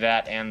couldn't do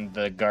that and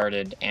the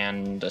guarded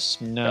and the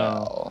spell.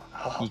 No.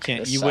 Oh, you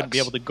can't. this You wouldn't be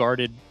sucks. able to guard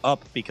it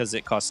up because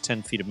it costs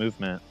 10 feet of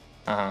movement.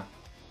 Uh-huh.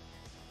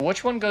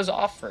 Which one goes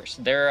off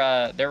first?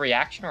 Their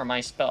reaction or my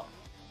spell?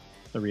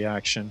 The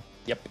reaction.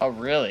 Oh,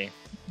 really?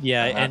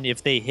 Yeah, Uh-huh. and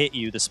if they hit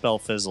you, the spell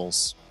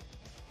fizzles.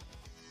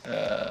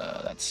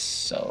 That's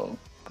so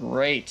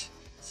great.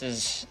 This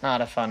is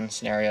not a fun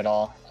scenario at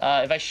all.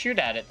 If I shoot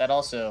at it, that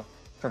also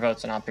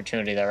provokes an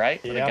opportunity, though,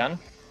 right? With a Yep. gun?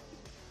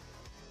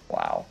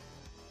 Wow.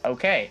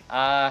 Okay.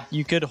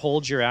 You could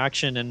hold your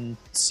action and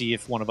see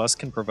if one of us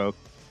can provoke.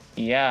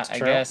 Yeah, I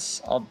true.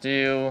 guess I'll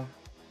do...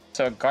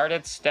 So a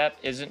guarded step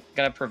isn't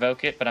going to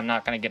provoke it, but I'm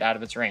not going to get out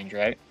of its range,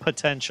 right?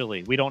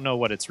 Potentially. We don't know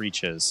what its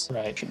reach is.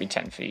 Right. It should be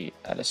 10 feet,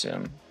 I'd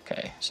assume.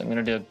 Okay, so I'm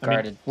going to do a I mean,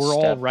 guarded we're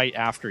step. all right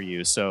after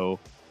you, so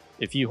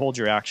if you hold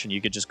your action, you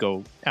could just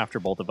go after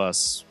both of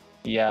us.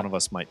 Yeah, One of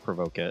us might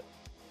provoke it.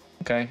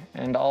 okay.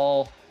 And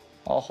I'll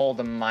hold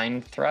a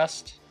mind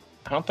thrust.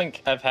 I don't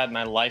think I've had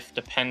my life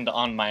depend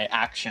on my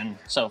action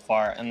so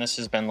far, and this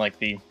has been like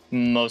the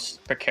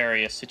most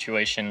precarious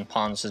situation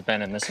Pons has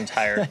been in this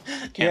entire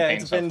campaign Yeah,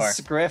 it's so been far.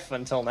 Scriff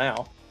until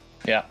now.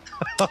 Yeah.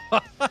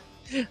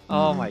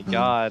 Oh my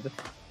god.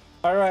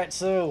 All right,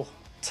 so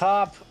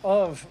top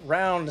of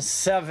round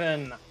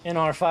 7 in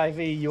our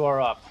 5e, you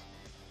are up.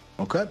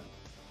 Okay.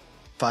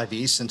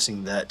 5e,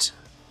 sensing that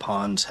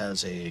Pons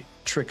has a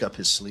trick up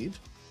his sleeve,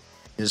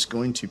 is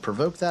going to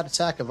provoke that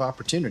attack of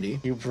opportunity.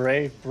 You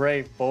brave,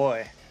 brave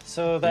boy.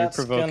 So that's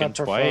provoking gonna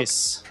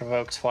twice.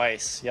 Provoke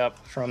twice. Yep,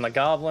 from the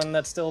goblin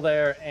that's still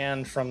there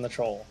and from the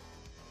troll.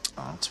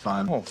 Oh, that's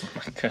fine. Oh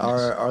my goodness.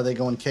 Are they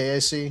going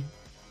KAC?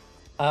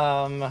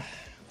 Let's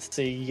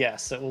see.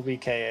 Yes, it will be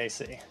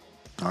KAC.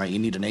 All right, you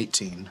need an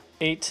 18.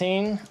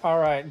 18. All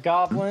right,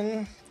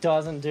 goblin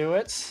doesn't do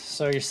it,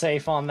 so you're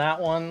safe on that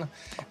one.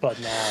 But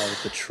now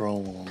the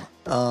troll.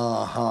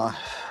 Uh-huh.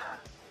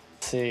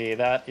 Let's see,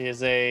 that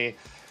is a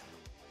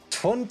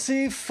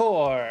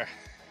 24.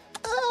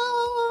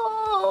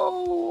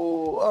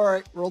 Oh, all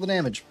right, roll the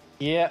damage.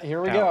 Yeah,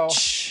 here we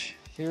Ouch.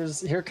 go.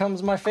 Here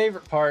comes my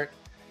favorite part.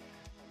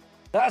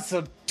 That's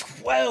a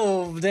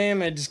 12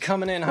 damage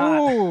coming in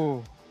hot.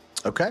 Ooh.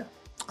 Okay.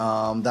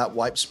 That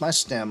wipes my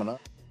stamina.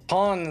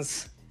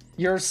 Pons,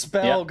 your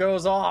spell Yeah.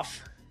 goes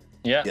off.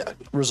 Yeah. Yeah.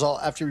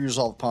 After you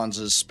resolve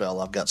Pons' spell,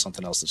 I've got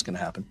something else that's going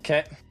to happen.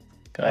 Okay,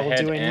 Go I will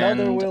ahead do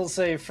another and... will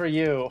save for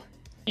you.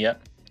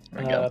 Yep.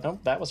 There we go. Nope,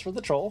 that was for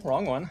the troll.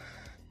 Wrong one.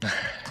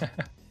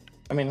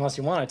 I mean, unless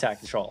you want to attack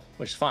the troll,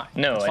 which is fine.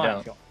 No, It's I fine don't.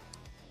 if you want.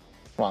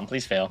 Come on,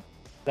 please fail.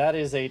 That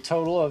is a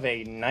total of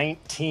a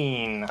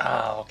 19.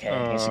 Oh,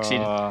 okay. He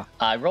succeeded. Uh,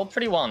 I rolled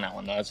pretty well on that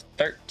one, though. It's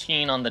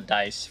 13 on the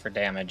dice for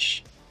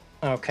damage.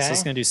 Okay. So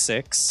it's going to do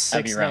 6.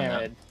 That'd be 6 around that.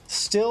 damage.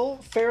 Still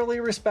fairly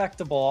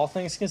respectable, all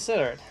things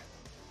considered.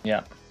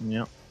 Yeah.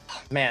 Yep.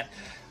 Man.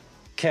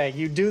 Okay,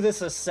 you do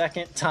this a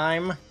second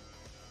time,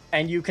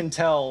 And you can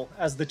tell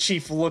as the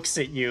chief looks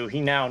at you, he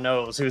now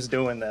knows who's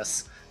doing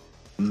this.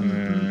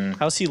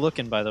 How's he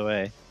looking, by the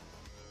way?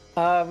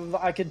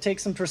 I could take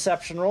some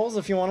perception rolls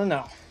if you want to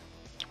know.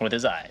 With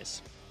his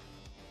eyes.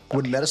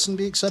 Would medicine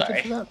be accepted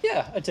Sorry. for that?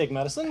 Yeah, I take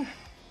medicine.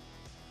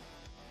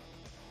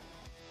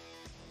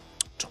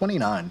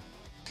 29.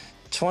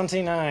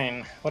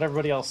 29. What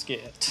everybody else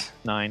get?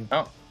 9.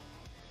 Oh,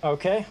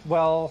 Okay,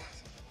 well,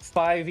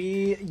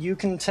 5e, you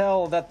can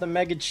tell that the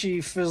Mega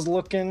Chief is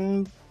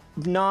looking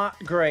not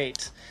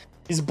great.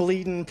 He's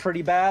bleeding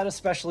pretty bad,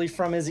 especially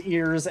from his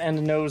ears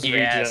and nose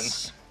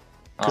yes.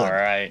 Good. All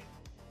right.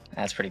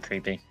 That's pretty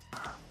creepy.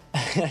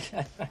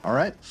 All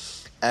right.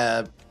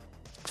 5e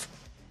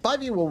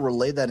will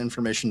relay that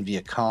information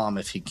via comm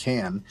if he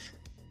can.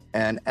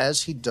 And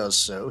as he does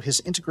so, his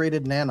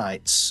integrated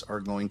nanites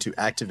are going to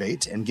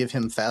activate and give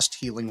him fast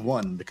healing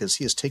 1 because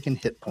he has taken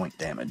hit point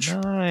damage.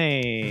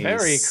 Nice.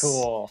 Very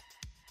cool.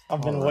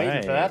 I've been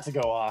waiting for Alright. that to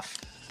go off.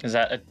 Is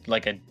that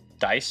like a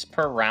dice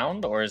per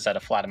round, or is that a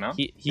flat amount?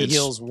 He It's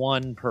heals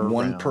 1 per round.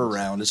 1 per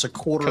round. It's a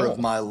quarter Cool. of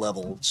my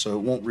level, so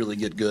it won't really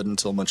get good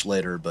until much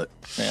later, but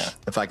Yeah.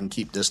 if I can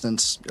keep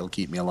distance, it'll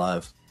keep me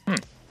alive.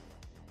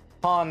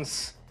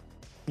 Hans,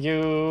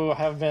 you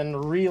have been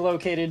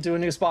relocated to a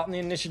new spot in the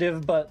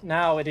initiative, but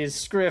now it is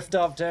Scriff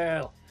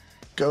Dovetail.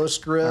 Go,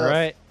 Scriff. All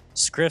right.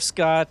 Scriff's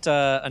got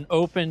an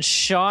open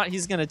shot.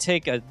 He's going to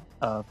take a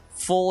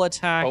full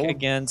attack Oh,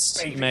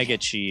 against baby. Mega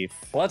Chief.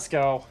 Let's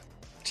go.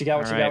 What you got,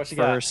 what All you got, right, what you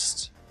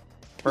got?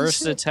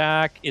 First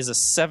attack is a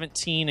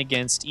 17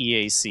 against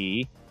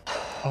EAC.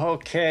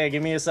 Okay,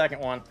 give me a second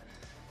one.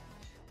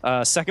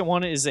 Second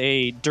one is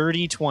a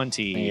dirty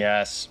 20.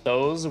 Yes.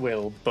 Those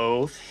will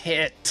both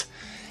hit.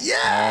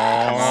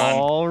 Come on.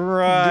 All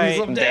right. Do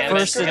some Damage.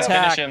 First Finish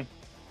attack, him.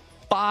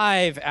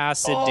 5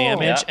 acid Oh,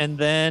 damage, yeah. and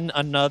then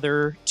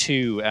another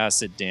 2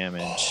 acid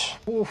damage.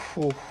 Ooh,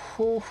 ooh,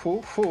 ooh,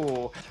 ooh,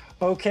 ooh.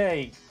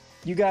 Okay,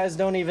 you guys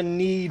don't even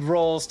need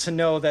rolls to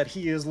know that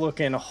he is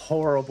looking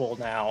horrible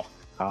now.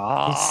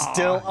 He's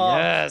still up,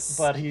 yes.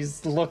 but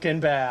he's looking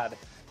bad.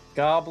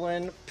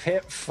 Goblin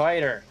Pit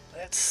Fighter.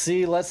 Let's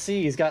see.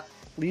 He's got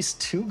at least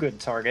 2 good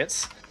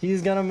targets.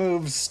 He's gonna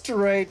move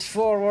straight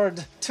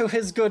forward to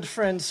his good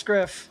friend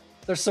Scriff.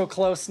 They're so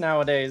close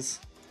nowadays.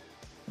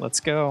 Let's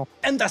go.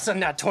 And that's a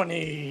nat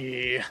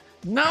 20.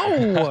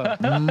 No!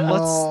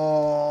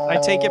 I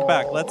take it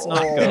back. Let's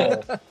not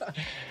go.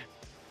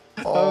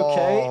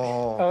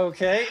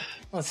 Okay.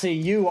 Let's see.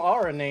 You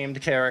are a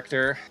named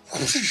character.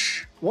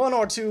 1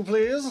 or 2,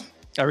 please.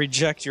 I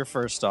reject your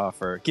first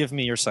offer. Give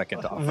me your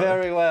second offer.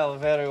 Very well,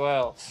 very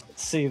well.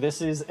 Let's see,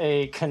 this is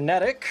a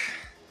kinetic.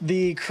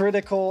 The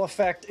critical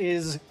effect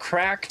is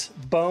cracked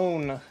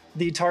bone.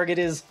 The target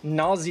is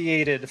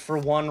nauseated for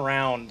 1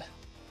 round.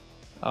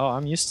 Oh,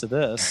 I'm used to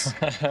this.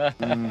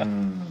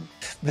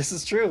 This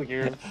is true.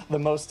 You're the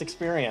most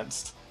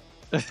experienced.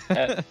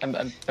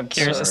 I'm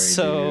curious.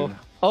 So,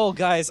 oh,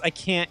 guys, I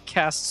can't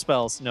cast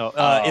spells. No,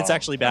 it's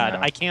actually bad. no.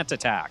 I can't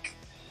attack.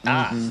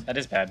 That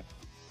is bad.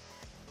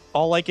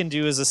 All I can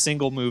do is a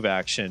single move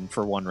action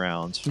for 1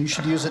 round. You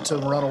should use it to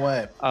run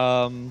away.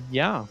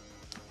 Yeah.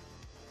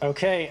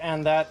 Okay,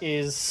 and that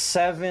is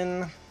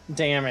 7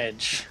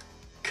 damage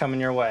coming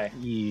your way.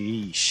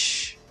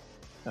 Yeesh.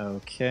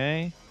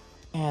 Okay.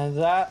 And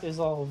that is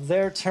all of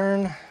their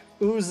turn.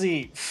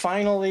 Uzi,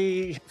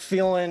 finally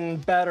feeling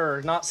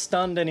better, not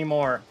stunned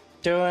anymore.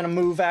 Doing a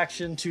move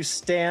action to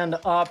stand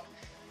up,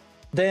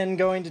 then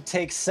going to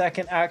take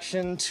second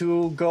action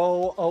to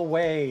go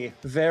away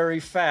very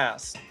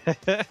fast.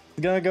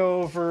 Gonna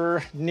go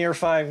over near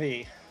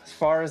 5e, as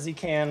far as he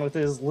can with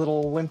his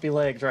little limpy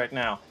legs right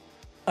now.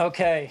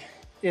 Okay,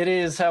 it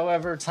is,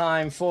 however,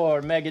 time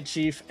for Mega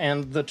Chief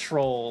and the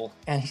Troll.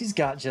 And he's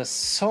got just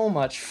so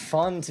much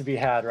fun to be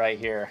had right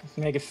here.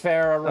 Mega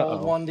Farah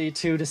rolled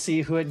 1d2 to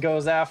see who it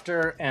goes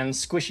after, and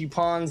Squishy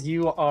Pawns,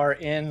 you are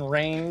in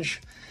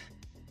range.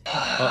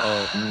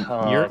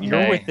 Uh-oh. You're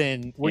Okay.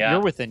 within Yeah.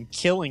 you're within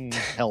killing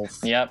health.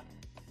 Yep.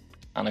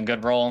 On a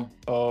good roll.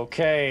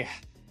 Okay,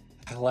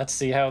 let's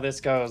see how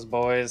this goes,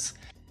 boys.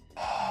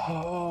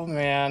 Oh,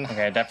 man.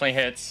 Okay, it definitely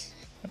hits.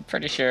 I'm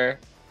pretty sure.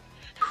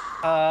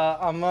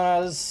 I'm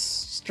gonna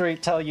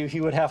straight tell you he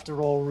would have to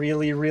roll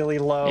really, really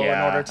low in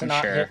Yeah, order to I'm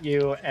not sure. hit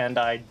you, and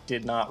I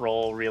did not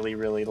roll really,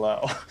 really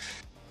low.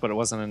 But it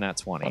wasn't a nat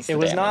 20. What's It the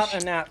was damage?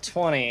 not a nat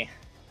 20.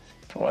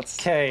 What's?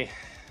 Okay.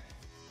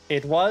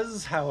 It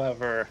was,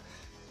 however,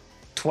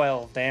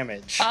 12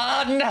 damage.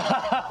 Oh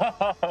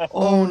no!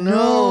 Oh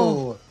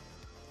no!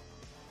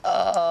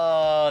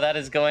 Oh, that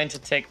is going to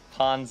take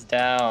Pawns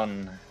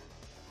down.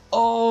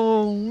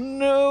 Oh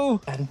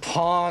no! And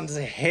Pawns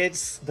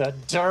hits the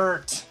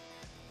dirt.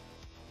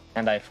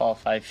 And I fall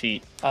 5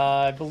 feet.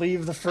 I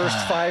believe the first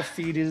 5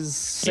 feet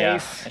is Yeah,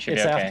 safe. I should be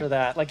It's okay. after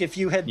that. Like, if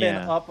you had been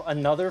Yeah. up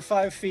another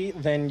 5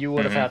 feet, then you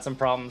would have had some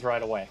problems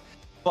right away.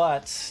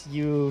 But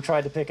you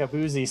tried to pick up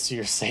Uzi, so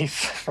you're safe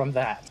from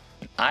that.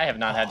 I have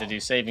not had to do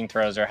saving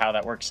throws or how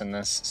that works in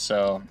this,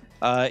 so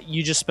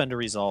You just spend a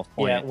resolve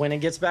point. Yeah, when it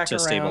gets back to around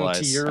to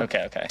stabilize. your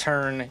okay.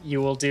 turn,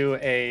 you'll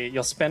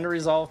spend a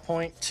resolve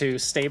point to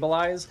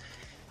stabilize.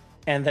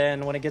 And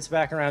then when it gets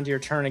back around to your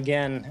turn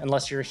again,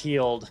 unless you're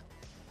healed,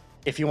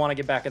 if you want to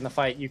get back in the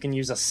fight, you can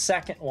use a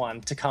second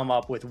one to come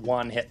up with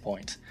 1 hit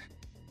point.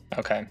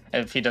 Okay.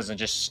 If he doesn't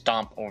just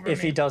stomp over me.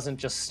 If he doesn't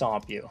just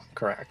stomp you,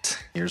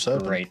 correct. Here's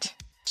hoping. Great.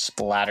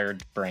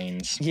 Splattered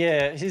brains.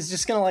 Yeah, he's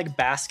just gonna like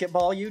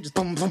basketball you, just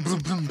boom, boom, boom,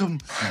 boom, boom.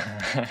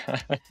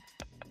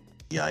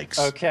 Yikes.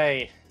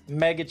 Okay,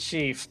 Mega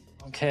Chief.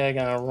 Okay, I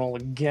gotta roll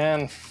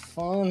again.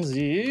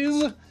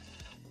 Funsies.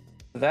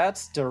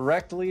 That's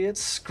directly at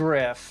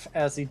Scriff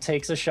as he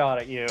takes a shot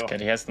at you.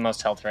 Good, he has the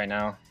most health right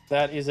now.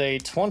 That is a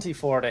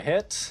 24 to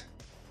hit.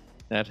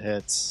 That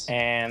hits.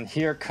 And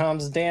here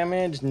comes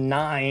damage,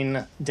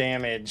 9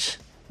 damage.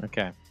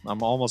 Okay,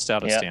 I'm almost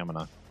out of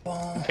stamina.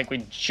 I think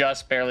we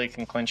just barely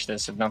can clinch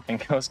this if nothing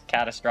goes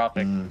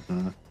catastrophic.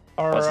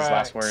 All What's his right.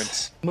 last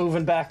words?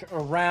 Moving back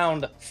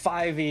around,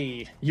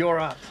 5e, you're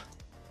up.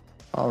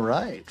 All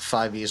right.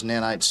 5e's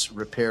nanites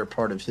repair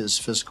part of his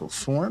physical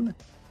form.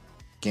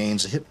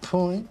 Gains a hit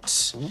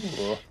point.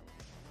 Ooh.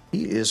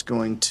 He is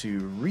going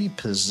to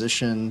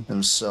reposition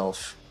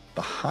himself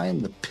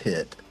behind the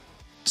pit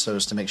so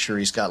as to make sure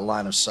he's got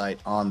line of sight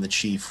on the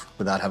chief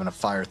without having to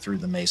fire through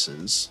the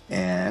maces.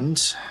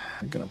 And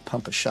I'm going to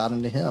pump a shot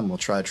into him. We'll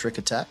try a trick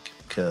attack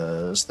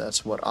because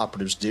that's what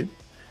operatives do.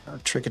 Our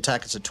trick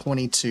attack is a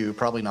 22,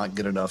 probably not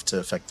good enough to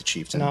affect the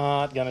chieftain.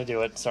 Not gonna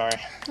do it, sorry.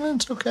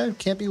 It's okay.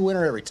 Can't be a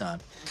winner every time.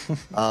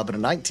 But a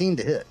 19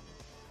 to hit.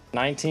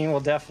 19 will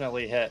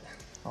definitely hit.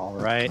 All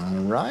right. All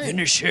right.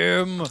 Finish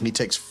him. And he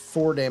takes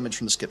 4 damage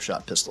from the skip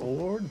shot pistol.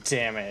 4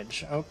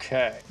 damage.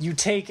 Okay. You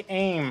take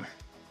aim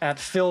at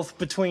Filth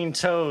Between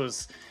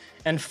Toes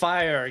and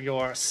fire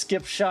your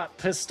skip shot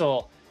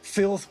pistol.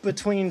 Filth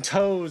Between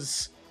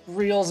Toes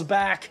reels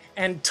back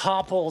and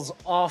topples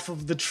off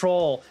of the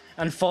troll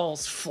and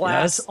falls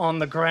flat Yes. on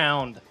the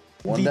ground.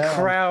 One the down.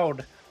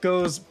 crowd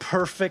goes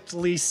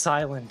perfectly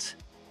silent.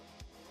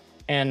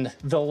 And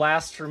the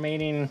last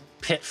remaining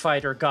pit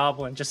fighter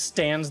goblin just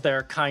stands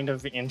there kind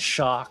of in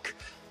shock.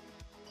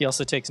 He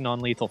also takes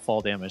non-lethal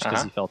fall damage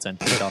because he fell 10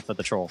 feet off of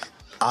the troll.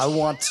 I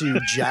want to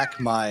jack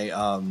my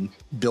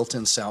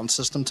built-in sound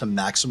system to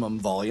maximum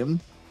volume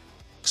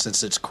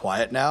since it's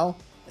quiet now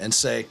and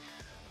say,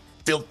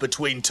 Filth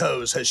Between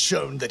Toes has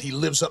shown that he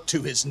lives up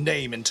to his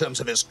name in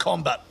terms of his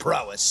combat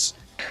prowess.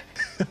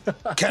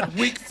 Can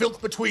weak Filth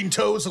Between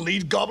Toes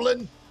lead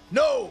Goblin?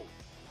 No!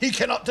 He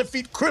cannot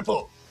defeat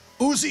Cripple!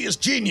 Uzi is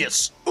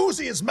genius!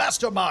 Uzi is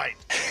mastermind!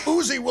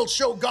 Uzi will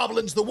show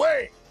goblins the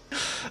way!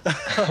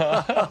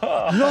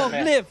 Long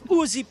live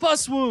Uzi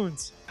Bus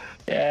Wounds!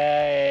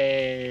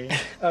 Yay!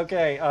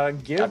 Okay,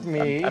 give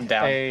me I'm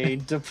down. a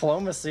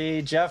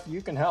diplomacy. Jeff,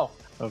 you can help.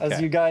 As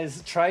Okay. you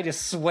guys try to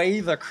sway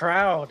the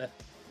crowd.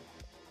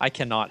 I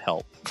cannot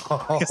help.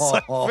 I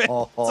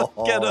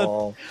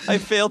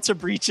failed to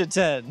breach a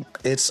 10.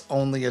 It's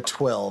only a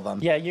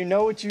 12. Yeah, you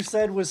know what you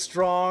said was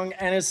strong,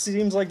 and it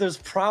seems like there's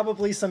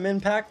probably some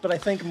impact, but I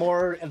think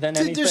more than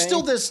anything... There's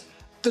still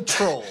the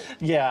troll.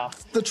 Yeah.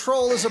 The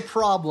troll is a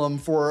problem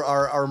for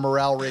our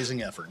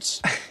morale-raising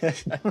efforts.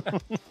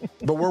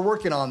 But we're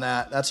working on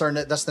that. That's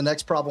the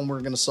next problem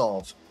we're going to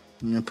solve.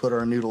 I'm going to put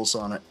our noodles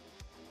on it.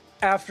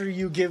 After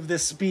you give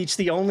this speech,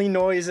 the only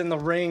noise in the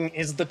ring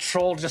is the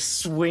troll just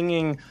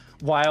swinging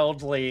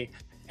wildly.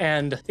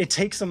 And it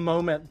takes a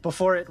moment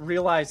before it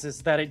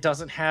realizes that it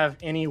doesn't have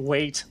any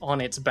weight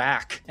on its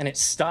back. And it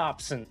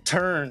stops and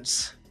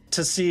turns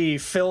to see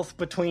Filth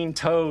Between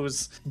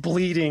Toes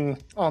bleeding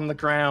on the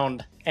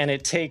ground. And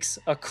it takes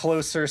a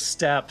closer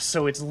step,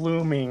 so it's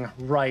looming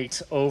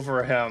right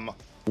over him.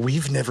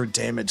 We've never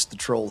damaged the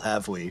troll,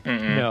 have we?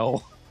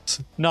 No,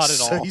 not at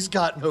So all. he's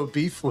got no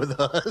beef with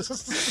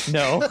us.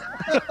 No.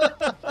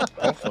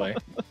 Hopefully.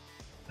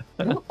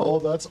 Oh,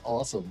 that's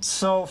awesome.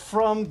 So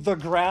from the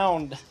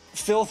ground,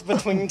 Filth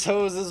Between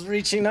Toes is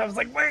reaching up. It's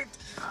like, wait,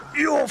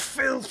 you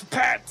filth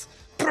pet,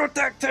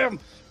 protect him.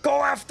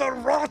 Go after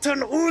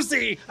Rotten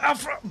Uzi.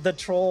 The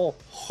troll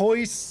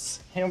hoists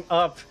him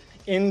up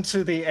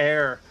into the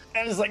air.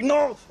 And it's like,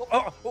 no,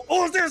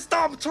 Uzi,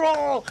 stop,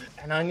 troll.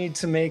 And I need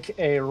to make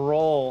a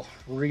roll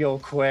real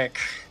quick.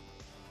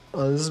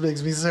 Oh, this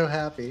makes me so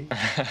happy.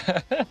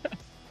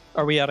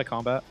 Are we out of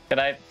combat? Can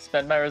I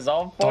spend my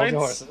resolve Hold points? your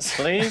horses.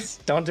 Please?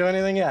 Don't do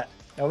anything yet.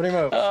 Nobody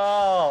move.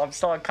 Oh, I'm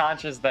still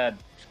unconscious then.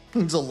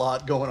 There's a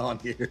lot going on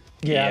here.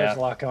 Yeah, Yeah. there's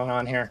a lot going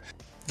on here.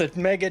 The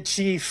Mega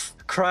Chief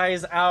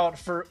cries out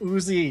for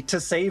Uzi to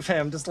save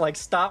him, just like,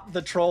 stop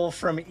the troll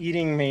from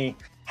eating me.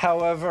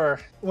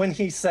 However, when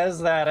he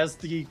says that, as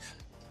the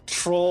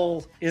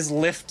troll is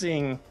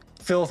lifting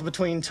Filth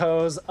Between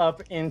Toes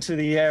up into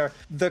the air,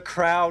 the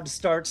crowd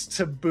starts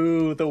to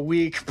boo the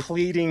weak,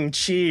 pleading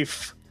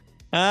chief.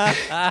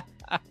 And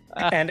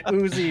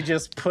Uzi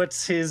just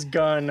puts his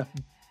gun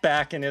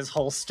back in his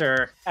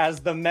holster as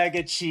the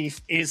Mega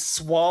Chief is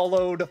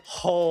swallowed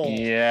whole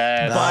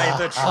Yes. by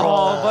the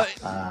troll.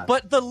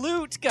 But the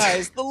loot,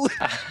 guys, the loot.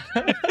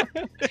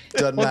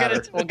 Doesn't We'll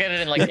matter. get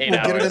it in like 8 We'll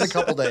hours. get it in a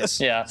couple days.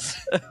 Yeah.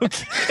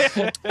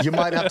 You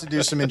might have to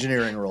do some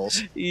engineering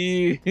rolls.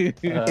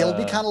 It'll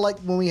be kind of like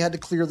when we had to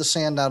clear the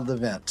sand out of the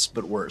vents,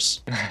 but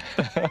worse.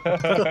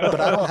 But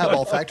I don't have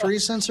olfactory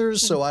sensors,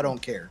 so I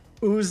don't care.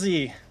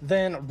 Uzi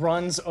then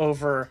runs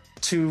over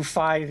to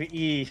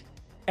 5E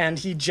and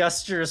he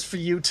gestures for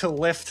you to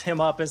lift him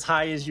up as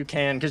high as you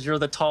can because you're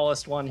the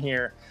tallest one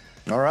here.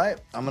 All right,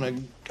 I'm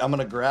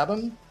gonna grab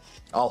him.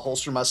 I'll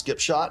holster my skip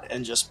shot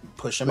and just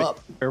push him up.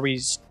 Are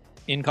we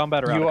in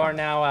combat or out You of are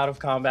now out of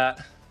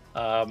combat.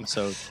 combat?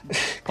 So,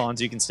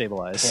 pawns, you can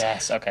stabilize.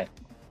 Yes. Okay.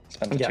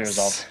 Spend the 2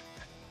 resolve.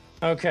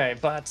 Okay,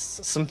 but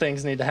some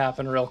things need to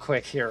happen real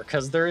quick here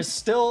because there is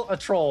still a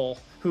troll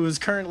who's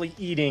currently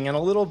eating and a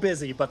little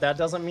busy, but that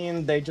doesn't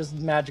mean they just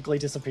magically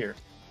disappear.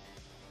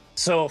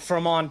 So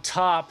from on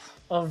top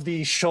of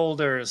the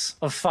shoulders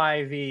of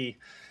 5E,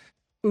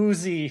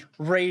 Uzi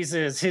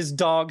raises his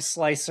dog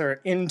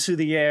slicer into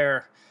the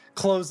air,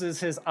 closes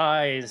his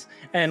eyes,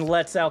 and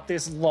lets out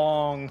this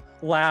long,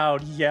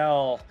 loud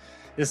yell,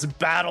 this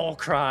battle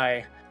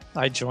cry.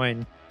 I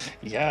join.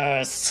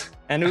 Yes.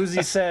 And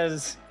Uzi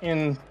says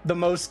in the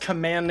most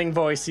commanding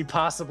voice he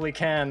possibly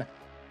can,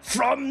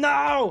 "From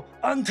now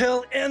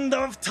until end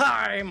of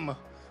time,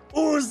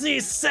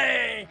 Uzi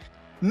say,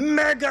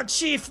 Mega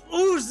Chief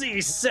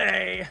Uzi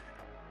say,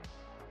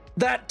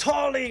 that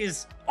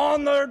Tollies,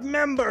 honored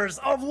members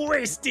of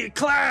Wasty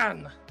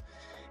Clan,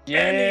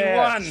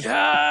 anyone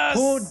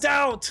who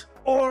doubt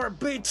or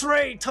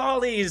betray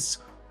Tollies,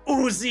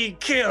 Uzi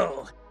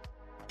kill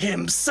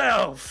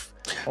himself."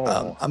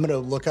 Oh. I'm gonna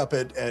look up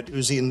at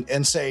Uzi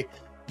and say,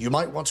 you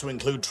might want to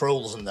include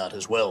trolls in that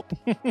as well.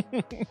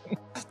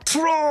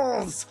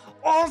 Trolls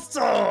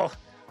also,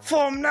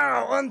 from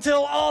now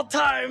until all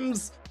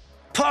times,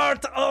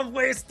 part of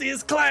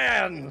Wasty's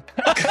clan.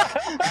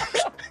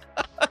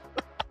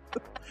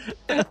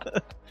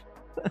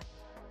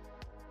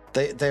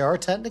 They are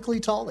technically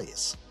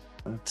tallies.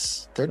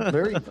 They're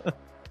very.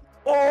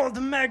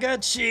 Old Mega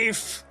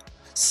Chief,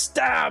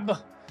 stab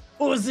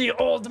Uzi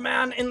Old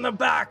Man in the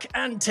back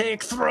and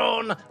take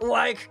throne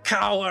like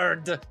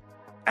coward.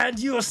 And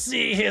you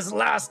see his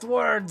last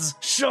words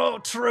show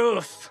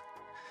truth.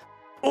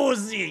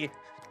 Uzi,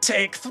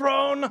 take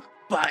throne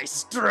by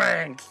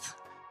strength.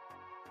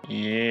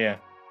 Yeah.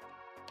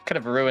 Could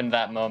have ruined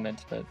that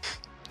moment, but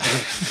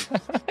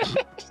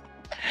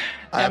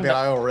I mean,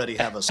 I already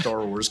have a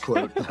Star Wars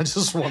quote. I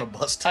just want to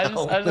bust I out.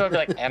 just want to be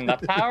like, and the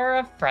power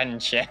of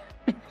friendship.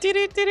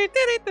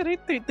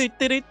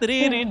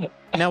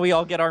 Now we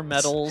all get our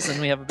medals and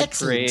we have a big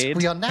Excellent. parade.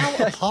 We are now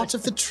a part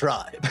of the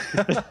tribe.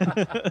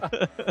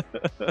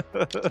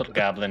 Little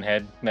goblin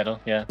head medal,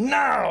 yeah.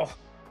 Now,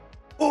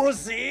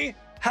 Uzi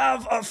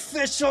have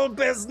official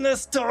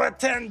business to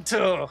attend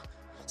to.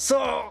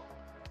 So,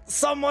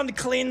 someone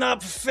clean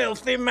up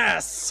filthy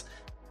mess.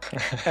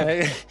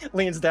 And he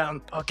leans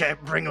down. Okay,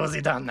 bring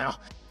Uzi down now.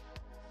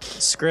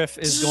 Scriff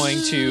is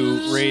going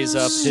to raise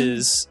up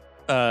his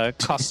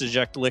cost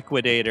eject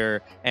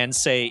liquidator and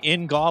say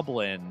in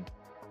Goblin,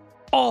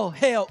 "All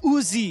hail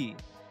Uzi!"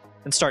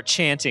 and start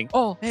chanting,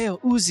 "All hail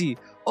Uzi!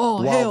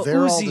 All While hail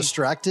they're all Uzi!"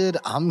 distracted,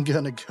 I'm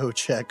gonna go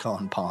check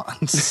on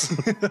Pons.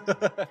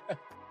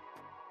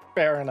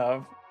 Fair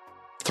enough.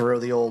 Throw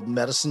the old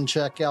medicine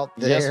check out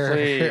Yes, there.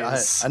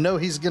 please. I know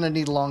he's gonna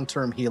need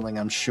long-term healing,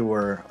 I'm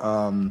sure.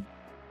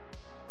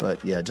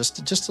 But yeah,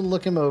 just to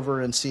look him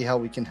over and see how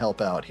we can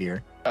help out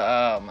here.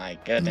 Oh my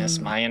goodness,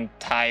 my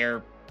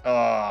entire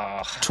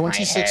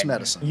 26 my head.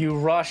 medicine. You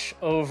rush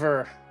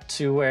over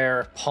to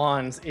where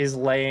Pons is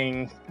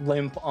laying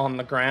limp on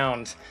the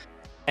ground,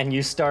 and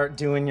you start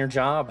doing your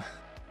job.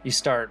 You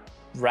start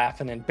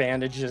wrapping and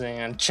bandaging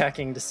and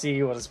checking to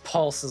see what his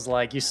pulse is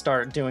like. You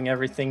start doing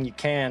everything you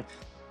can.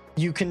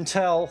 You can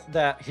tell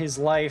that his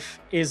life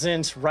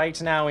isn't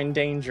right now in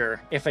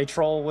danger. If a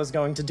troll was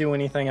going to do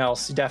anything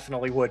else, he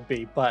definitely would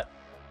be. But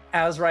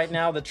as right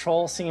now, the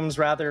troll seems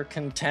rather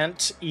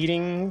content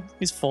eating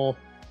He's full.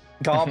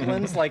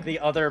 goblins like the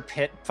other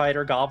pit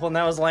fighter goblin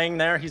that was laying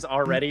there. He's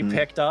already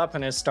picked up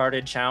and has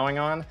started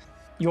chowing on.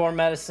 Your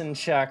medicine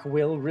check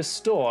will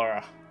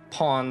restore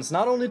Pons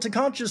not only to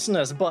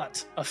consciousness,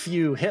 but a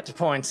few hit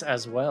points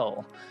as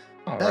well.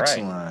 All right.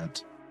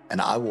 Excellent. And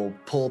I will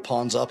pull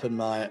Pons up in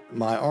my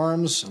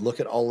arms,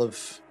 look at all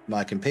of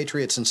my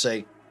compatriots and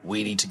say,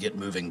 we need to get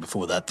moving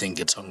before that thing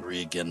gets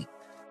hungry again,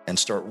 and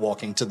start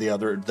walking to the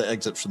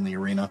exit from the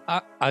arena.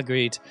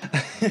 Agreed.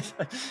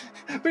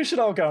 We should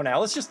all go now.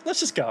 Let's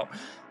just go.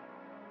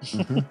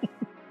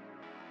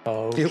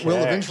 Okay. It will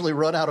eventually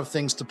run out of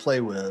things to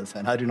play with,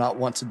 and I do not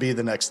want to be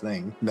the next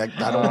thing. I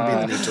don't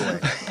want to be the new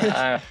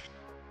toy.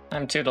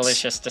 I'm too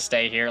delicious to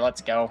stay here.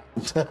 Let's go.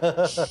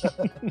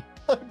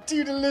 I'm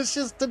too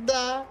delicious to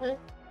die.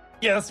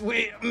 Yes,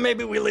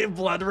 maybe we leave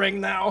Blood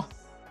Ring now.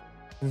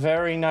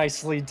 Very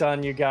nicely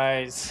done, you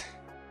guys.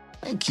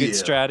 Thank Good you.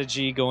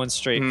 strategy going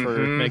straight for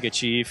Mhm. Mega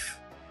Chief.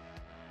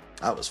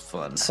 That was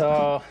fun.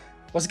 So,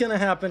 what's gonna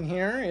happen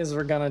here is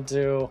we're gonna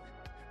do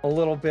a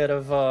little bit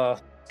of a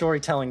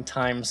storytelling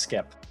time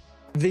skip.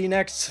 The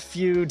next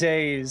few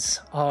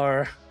days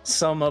are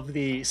some of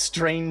the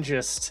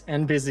strangest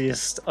and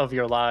busiest of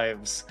your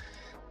lives.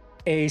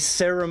 A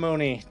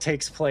ceremony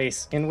takes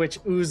place in which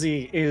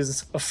Uzi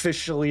is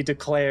officially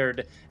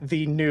declared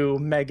the new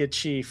mega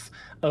chief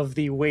of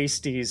the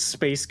Wasties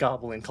Space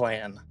Goblin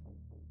Clan.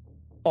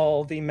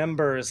 All the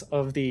members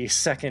of the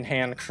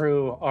second-hand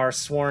crew are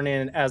sworn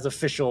in as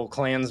official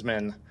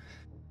clansmen.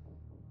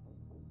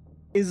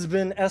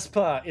 Isbin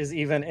Espa is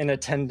even in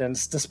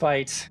attendance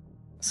despite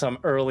some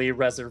early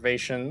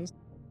reservations,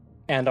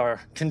 and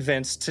are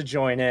convinced to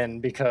join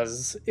in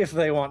because if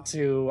they want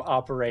to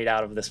operate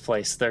out of this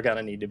place, they're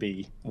gonna need to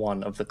be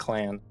one of the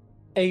clan.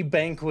 A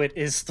banquet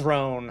is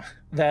thrown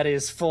that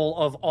is full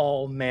of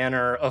all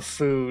manner of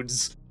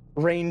foods,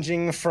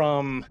 ranging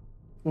from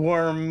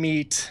worm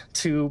meat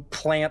to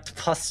plant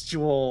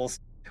pustules,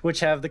 which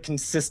have the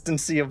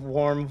consistency of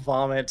warm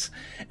vomit,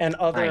 and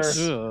other Nice.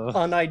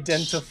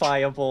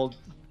 unidentifiable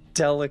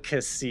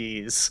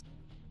delicacies.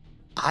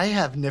 I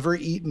have never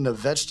eaten a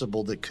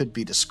vegetable that could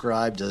be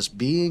described as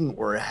being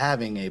or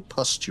having a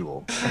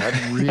pustule.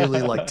 I'd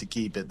really like to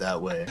keep it that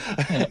way.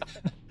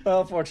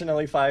 Well,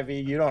 fortunately,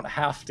 5e, you don't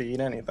have to eat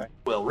anything.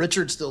 Well,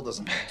 Richard still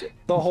doesn't have to.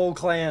 The whole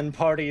clan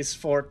parties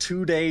for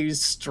 2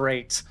 days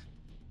straight.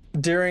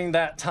 During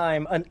that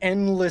time, an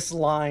endless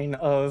line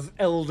of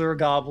elder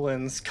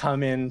goblins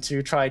come in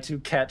to try to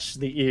catch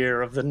the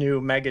ear of the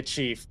new mega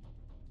chief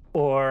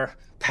or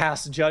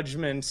pass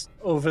judgment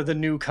over the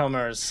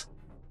newcomers.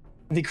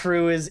 The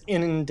crew is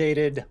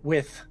inundated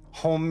with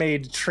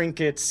homemade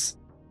trinkets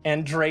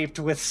and draped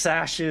with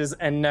sashes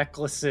and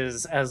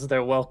necklaces as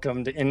they're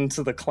welcomed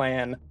into the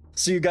clan.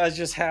 So you guys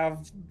just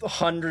have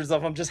hundreds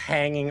of them just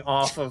hanging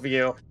off of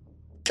you.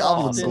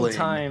 Goblin bling.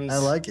 Oftentimes, I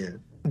like it.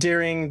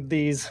 during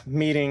these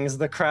meetings,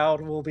 the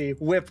crowd will be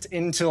whipped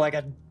into like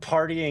a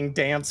partying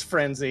dance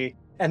frenzy,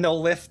 and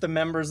they'll lift the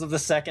members of the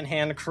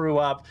second-hand crew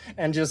up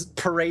and just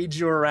parade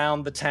you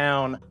around the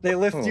town. They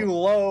lift you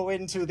low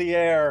into the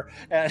air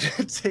and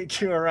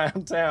take you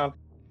around town.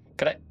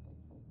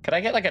 Could I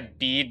get like a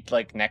bead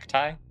like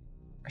necktie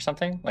or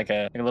something? Like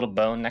a little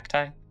bone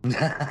necktie?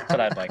 That's what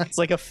I'd like. It's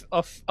like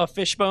a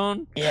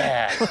fishbone.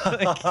 Yeah.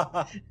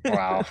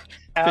 Wow.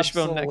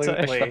 Fishbone necktie.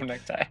 Absolutely. Fishbone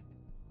necktie.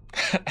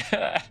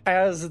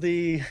 As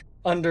the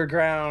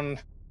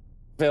underground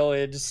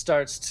village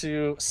starts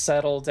to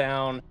settle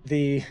down,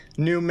 the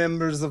new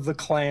members of the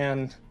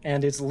clan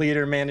and its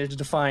leader manage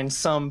to find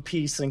some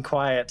peace and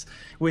quiet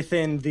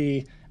within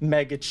the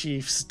mega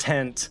chief's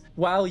tent.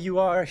 While you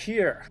are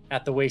here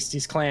at the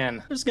Wasties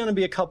clan, there's going to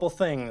be a couple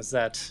things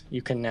that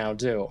you can now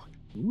do.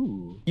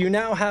 Ooh. You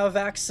now have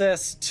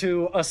access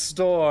to a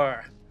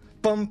store.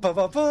 Bum, ba,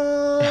 ba,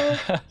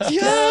 ba.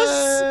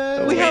 Yes!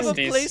 The We have a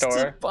Wasties place store.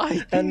 to buy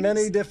things. And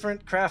many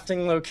different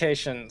crafting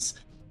locations.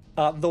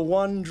 The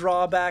one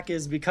drawback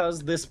is because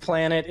this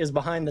planet is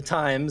behind the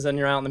times and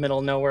you're out in the middle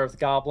of nowhere with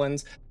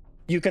goblins,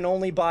 you can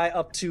only buy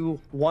up to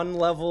one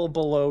level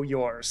below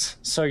yours.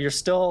 So you're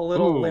still a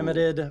little Ooh.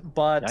 limited,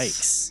 but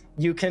Yikes.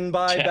 you can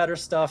buy Yeah. better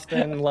stuff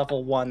than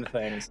level 1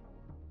 things.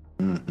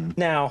 Mhm.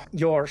 Now,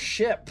 your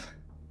ship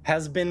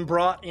has been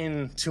brought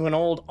into an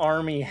old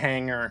army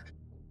hangar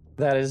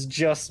that is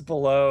just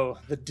below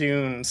the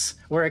dunes,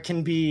 where it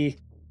can be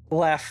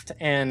left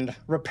and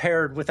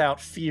repaired without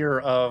fear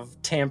of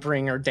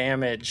tampering or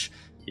damage.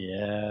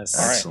 Yes.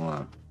 All right.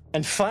 Excellent.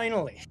 And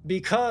finally,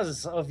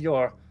 because of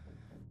your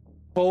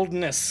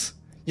boldness,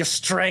 your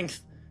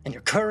strength, and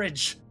your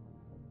courage,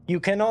 you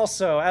can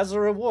also, as a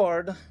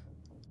reward,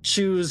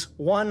 choose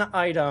one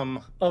item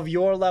of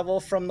your level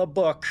from the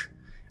book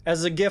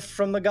as a gift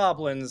from the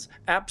goblins,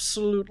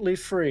 absolutely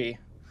free.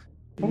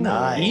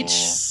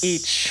 Nice.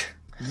 Each.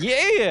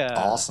 Yeah.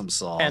 Awesome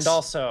sauce. And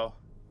also,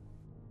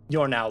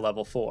 you're now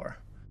level 4.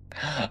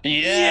 Yes.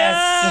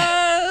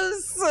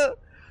 Yes.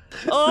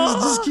 This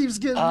Oh. just keeps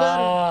getting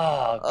better.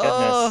 Oh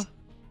goodness.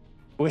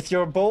 With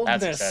your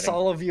boldness, exciting.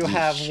 all of you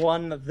have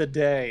won the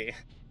day.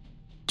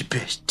 The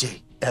best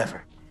day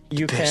ever.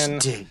 You Best can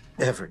day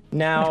ever.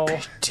 now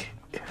Best day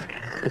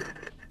ever.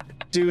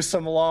 do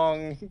some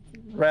long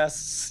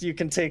rests. You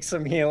can take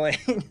some healing.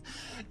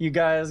 You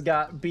guys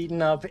got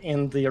beaten up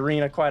in the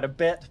arena quite a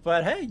bit,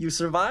 but hey, you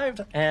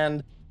survived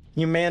and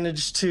you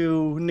managed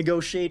to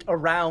negotiate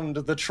around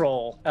the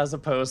troll as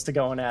opposed to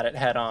going at it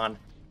head on.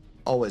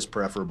 Always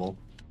preferable.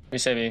 We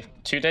say we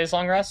 2 days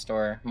long rest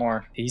or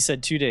more? He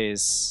said 2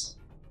 days.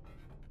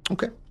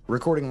 Okay.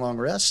 Recording long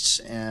rests,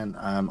 and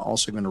I'm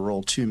also going to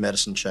roll 2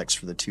 medicine checks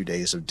for the 2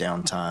 days of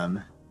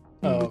downtime.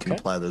 And we can Okay.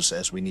 apply those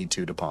as we need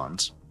to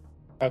pawns.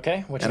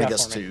 Okay, what you And I got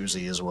guess for to me?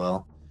 Uzi as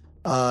well.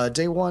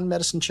 Day 1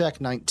 medicine check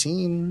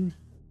 19.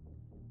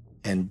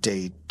 And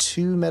day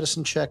 2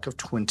 medicine check of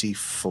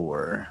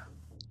 24.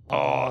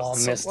 Oh,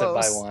 so missed it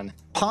by close. 1.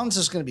 Pons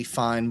is going to be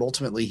fine.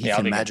 Ultimately, he Yeah, I'll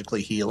can be good.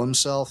 magically heal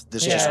himself.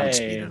 This just would Yay.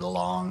 speed it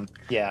along.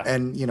 Yeah.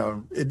 And, you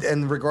know,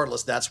 and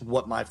regardless, that's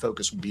what my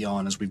focus would be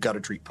on, is we've got to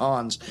treat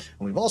Pons.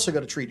 And we've also got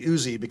to treat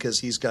Uzi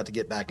because he's got to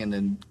get back in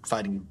and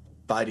fighting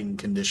fighting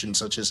condition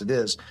such as it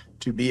is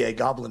to be a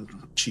goblin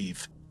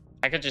chief.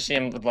 I could just see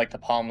him with like the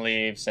palm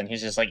leaves, and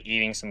he's just like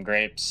eating some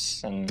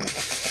grapes, and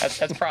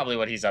that's probably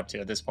what he's up to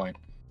at this point.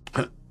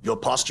 Your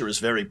posture is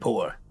very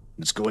poor.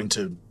 It's going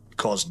to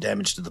cause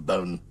damage to the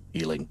bone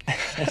healing.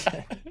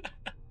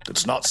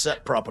 It's not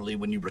set properly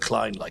when you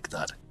recline like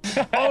that.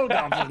 All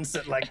goblins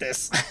sit like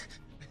this.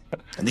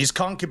 And these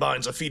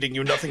concubines are feeding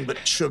you nothing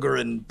but sugar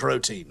and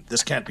protein.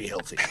 This can't be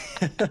healthy.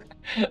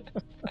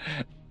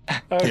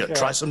 Okay. Here,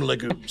 try some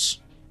legumes.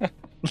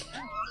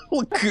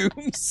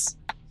 Legumes.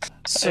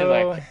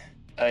 So,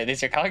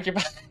 These are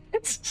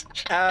concubines.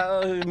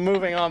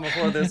 moving on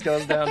before this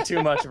goes down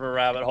too much of a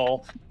rabbit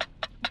hole.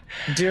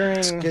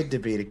 It's good to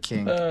be the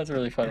king. That's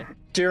really funny.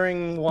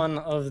 During one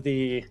of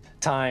the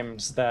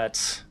times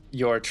that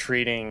you're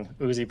treating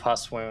Uzi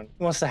Puswound,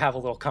 he wants to have a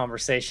little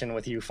conversation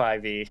with you,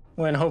 5e,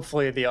 when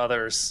hopefully the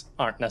others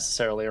aren't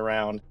necessarily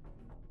around.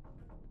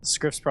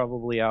 Scriff's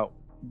probably out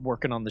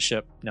working on the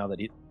ship now that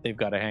they've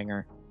got a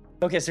hangar.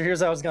 Okay, so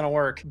here's how it's going to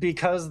work.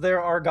 Because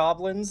there are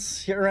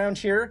goblins around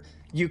here,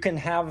 you can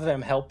have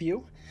them help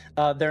you.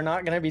 They're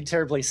not going to be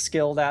terribly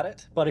skilled at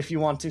it, but if you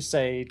want to,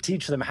 say,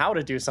 teach them how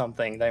to do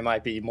something, they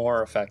might be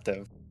more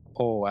effective.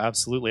 Oh,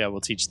 absolutely. I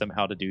will teach them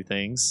how to do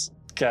things.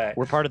 Okay.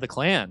 We're part of the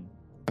clan.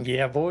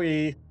 Yeah,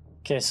 boy.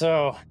 Okay,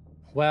 so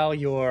while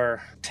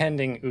you're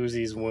tending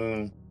Uzi's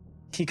wound,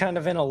 he kind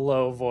of in a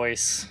low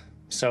voice,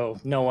 so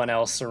no one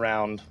else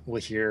around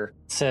will hear,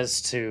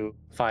 says to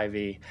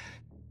 5e,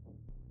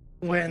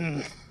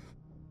 when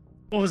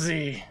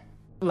Uzi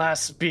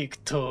last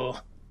speak to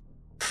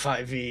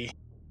 5e,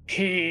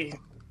 he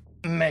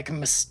make a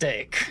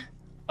mistake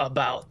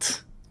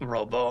about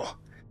Robo.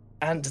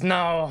 And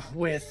now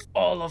with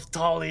all of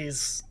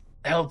Tolly's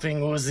helping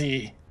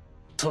Uzi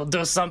to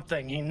do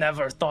something he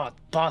never thought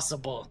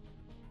possible,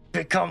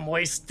 become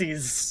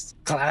Wasty's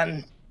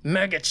clan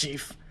mega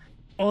chief,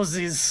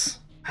 Uzi's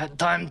had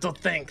time to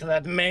think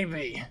that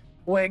maybe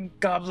way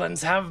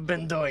goblins have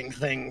been doing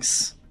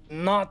things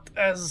not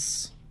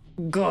as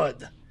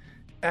good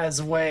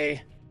as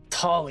way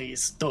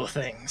Tollies do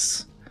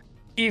things.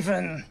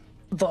 Even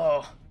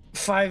though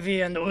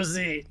 5e and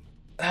Uzi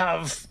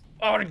have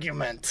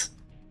argument,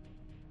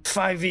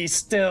 5e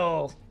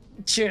still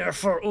cheer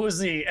for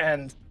Uzi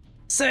and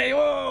say,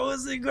 "Oh,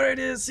 Uzi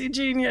greatest, he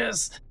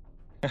genius."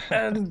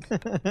 And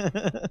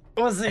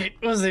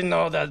Uzi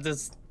know that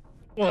this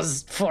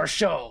was for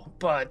show,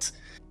 but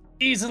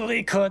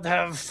easily could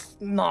have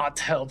not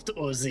helped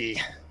Uzi,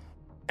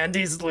 and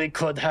easily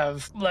could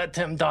have let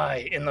him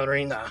die in the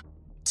arena.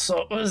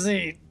 So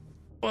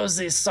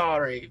Uzi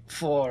sorry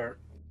for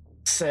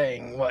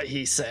saying what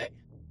he say.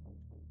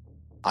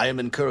 I am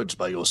encouraged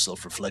by your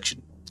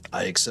self-reflection.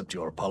 I accept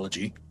your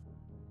apology,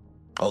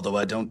 although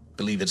I don't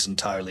believe it's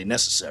entirely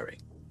necessary.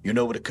 You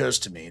know, it occurs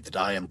to me that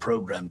I am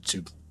programmed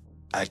to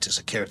act as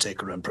a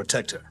caretaker and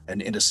protector,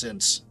 and in a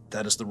sense,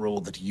 that is the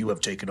role that you have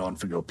taken on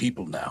for your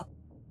people now.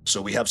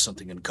 So we have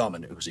something in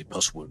common, Uzi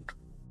Puswound,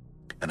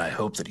 and I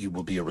hope that you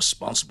will be a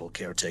responsible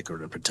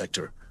caretaker and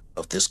protector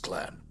of this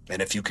clan.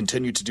 And if you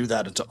continue to do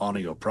that and to honor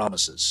your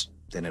promises,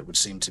 then it would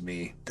seem to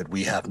me that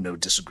we have no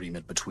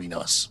disagreement between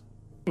us.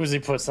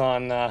 Uzi puts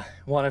on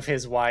one of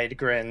his wide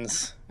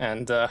grins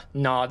and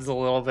nods a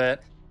little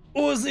bit.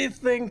 Uzi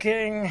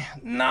thinking,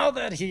 now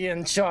that he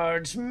in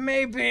charge,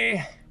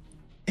 maybe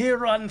he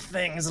run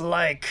things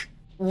like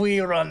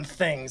we run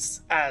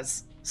things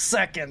as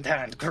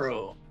second-hand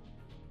crew.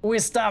 We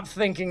stop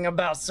thinking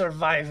about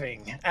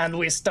surviving, and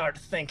we start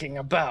thinking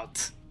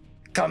about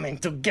coming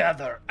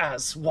together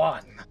as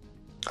one.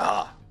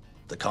 Ah,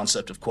 the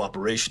concept of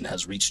cooperation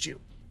has reached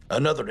you.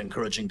 Another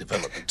encouraging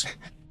development.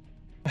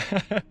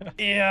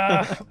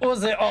 Yeah,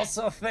 Uzi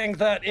also think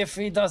that if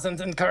he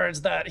doesn't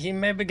encourage that, he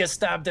maybe gets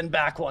stabbed in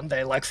back one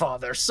day like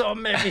father. So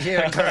maybe he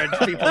encourage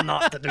people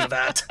not to do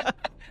that.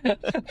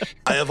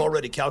 I have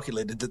already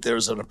calculated that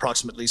there's an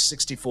approximately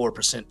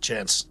 64%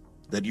 chance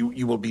that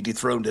you will be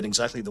dethroned in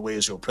exactly the way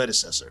as your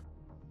predecessor.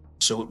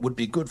 So it would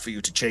be good for you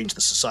to change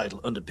the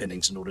societal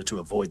underpinnings in order to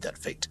avoid that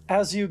fate.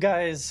 As you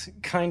guys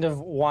kind of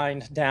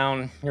wind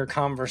down your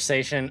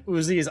conversation,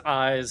 Uzi's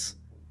eyes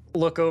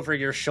look over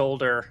your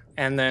shoulder,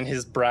 and then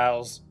his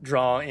brows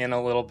draw in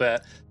a little bit.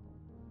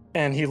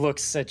 And he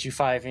looks at you,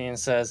 5e, and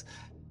says,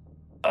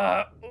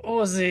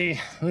 Uzi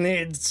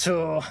needs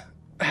to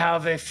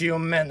have a few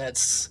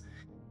minutes.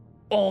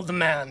 Old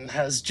man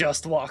has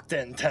just walked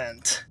in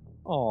tent.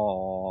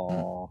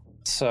 Aww.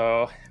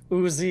 So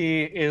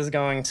Uzi is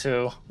going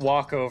to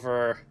walk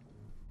over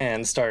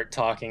and start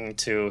talking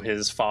to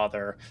his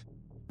father.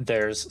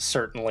 There's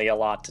certainly a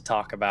lot to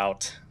talk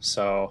about,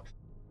 so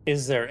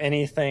is there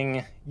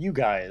anything you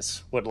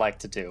guys would like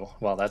to do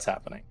while that's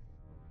happening?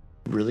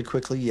 Really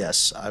quickly,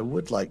 yes. I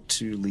would like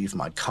to leave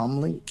my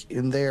comlink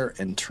in there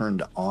and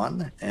turned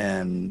on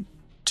and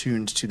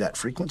tuned to that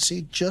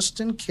frequency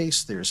just in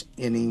case there's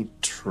any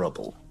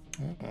trouble.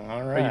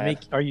 All right.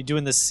 Are you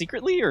doing this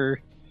secretly,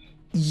 or?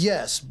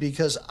 Yes,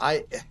 because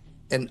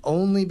And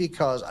only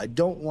because I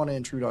don't want to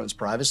intrude on his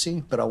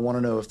privacy, but I want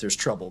to know if there's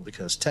trouble,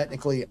 because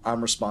technically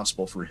I'm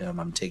responsible for him.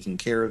 I'm taking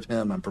care of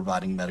him. I'm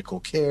providing medical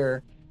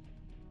care.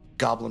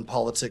 Goblin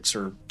politics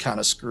are kind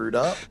of screwed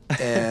up.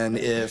 And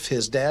if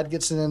his dad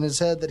gets it in his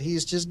head that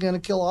he's just going to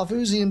kill off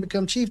Uzi and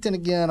become chieftain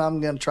again,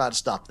 I'm going to try to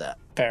stop that.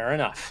 Fair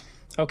enough.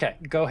 Okay,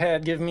 go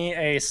ahead. Give me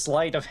a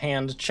sleight of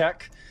hand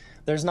check.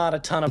 There's not a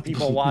ton of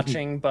people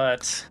watching,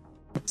 but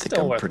I think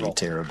still I'm worth pretty roll.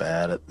 terrible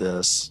bad at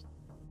this.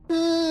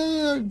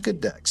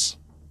 Good dex.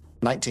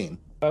 19.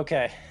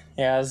 Okay.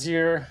 Yeah, as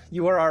you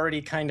were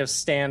already kind of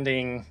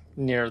standing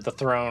near the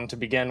throne to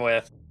begin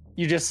with,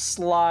 you just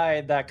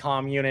slide that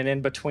comm unit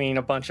in between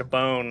a bunch of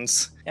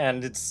bones,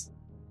 and it's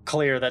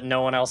clear that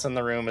no one else in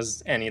the room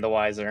is any the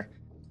wiser.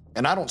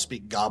 And I don't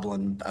speak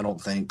Goblin, I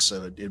don't think,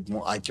 so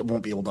I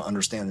won't be able to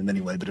understand them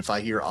anyway, but if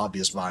I hear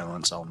obvious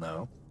violence, I'll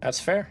know. That's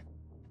fair.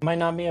 Might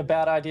not be a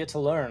bad idea to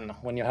learn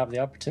when you have the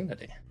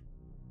opportunity.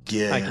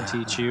 Yeah. I can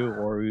teach you,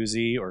 or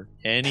Uzi, or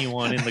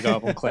anyone in the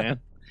Goblin Clan.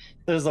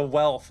 There's a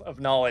wealth of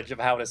knowledge of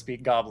how to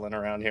speak Goblin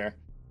around here.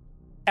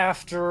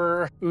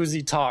 After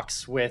Uzi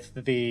talks with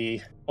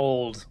the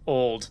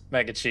old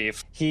Mega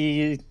Chief,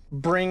 he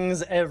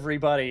brings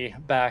everybody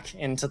back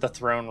into the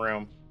throne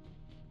room.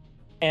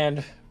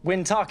 And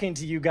when talking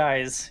to you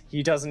guys,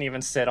 he doesn't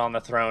even sit on the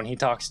throne. He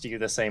talks to you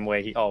the same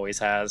way he always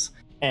has.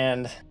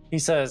 And he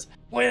says,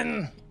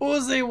 when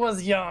Uzi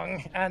was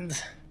young and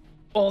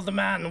old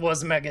man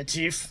was Mega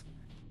Chief,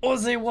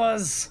 Uzi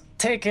was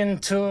taken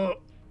to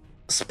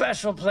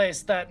special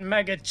place that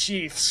Mega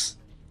Chiefs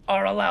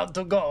are allowed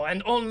to go,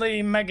 and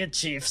only Mega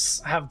Chiefs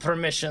have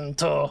permission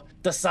to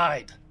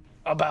decide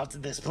about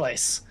this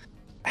place.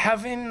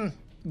 Having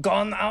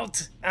gone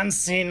out and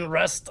seen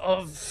rest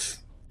of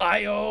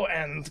Io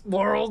and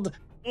world,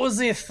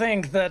 Uzi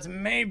think that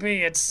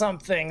maybe it's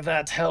something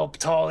that help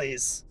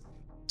Tallies.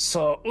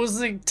 So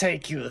Uzi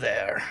take you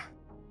there.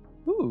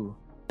 Ooh.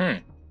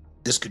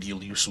 This could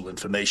yield useful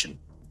information.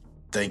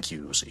 Thank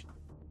you, Uzi.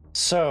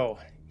 So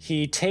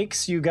he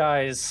takes you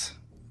guys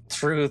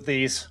through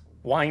these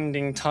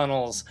winding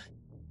tunnels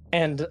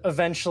and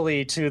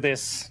eventually to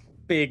this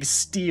big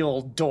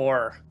steel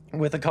door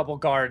with a couple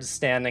guards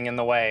standing in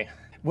the way.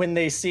 When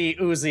they see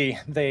Uzi,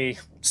 they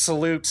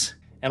salute,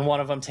 and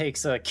one of them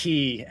takes a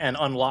key and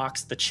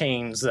unlocks the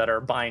chains that are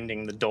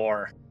binding the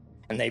door,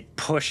 and they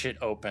push it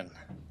open.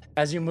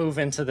 As you move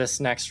into this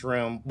next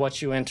room,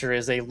 what you enter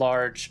is a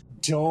large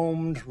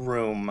domed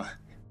room,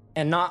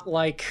 and not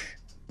like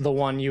the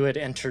one you had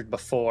entered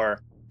before.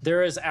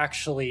 There is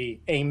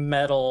actually a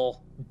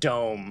metal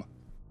dome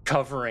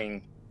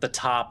covering the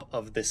top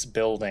of this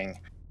building.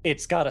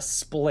 It's got a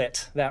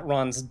split that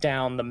runs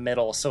down the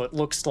middle, so it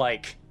looks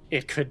like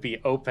it could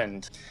be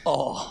opened.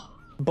 Oh.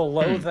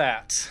 Below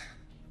that,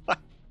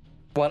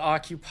 what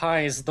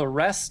occupies the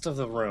rest of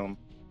the room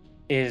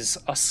is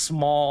a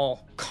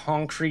small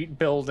concrete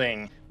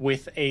building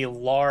with a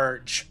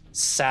large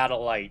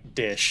satellite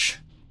dish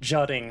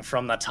jutting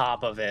from the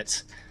top of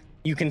it.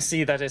 You can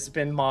see that it's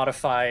been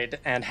modified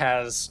and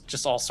has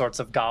just all sorts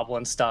of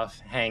goblin stuff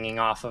hanging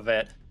off of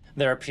it.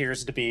 There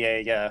appears to be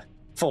a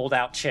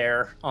fold-out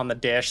chair on the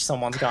dish.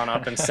 Someone's gone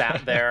up and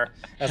sat there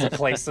as a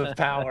place of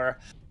power.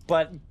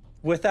 But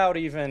without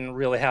even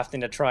really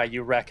having to try,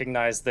 you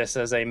recognize this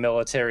as a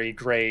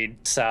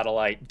military-grade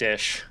satellite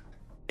dish.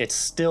 It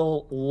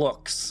still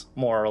looks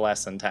more or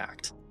less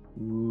intact.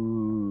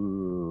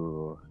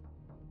 Ooh.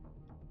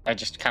 I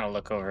just kind of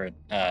look over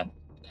at,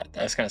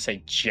 I was going to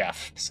say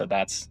Jeff, so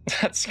that's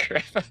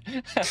great.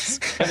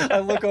 I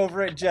look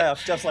over at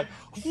Jeff. Jeff's like,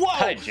 whoa!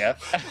 Hi,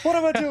 Jeff. What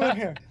am I doing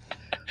here?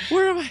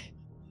 Where am I?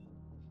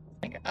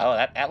 Oh,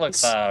 that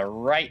looks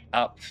right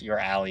up your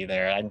alley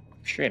there. I'm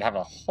sure you'd have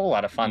a whole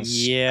lot of fun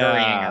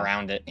scurrying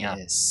around it. Yeah.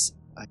 Yes.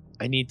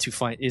 I need to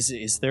find.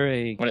 Is there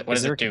a What is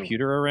does there it a do?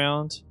 computer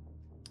around?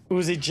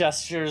 Uzi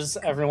gestures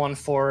everyone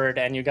forward,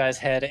 and you guys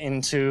head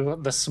into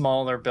the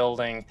smaller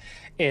building.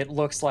 It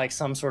looks like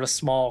some sort of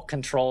small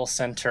control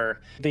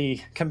center.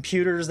 The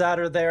computers that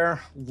are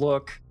there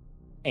look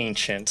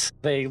ancient.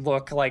 They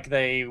look like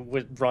they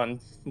would run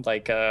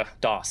like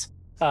DOS.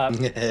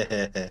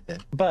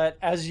 But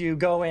as you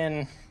go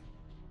in,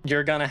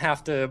 you're gonna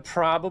have to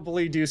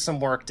probably do some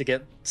work to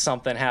get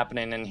something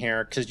happening in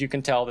here, because you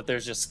can tell that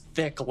there's just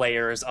thick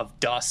layers of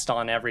dust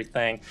on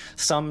everything.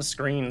 Some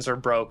screens are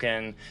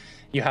broken.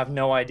 You have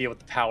no idea what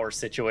the power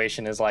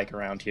situation is like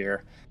around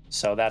here.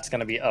 So that's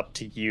going to be up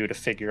to you to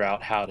figure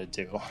out how to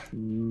do.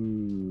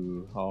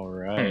 Ooh, all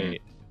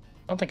right.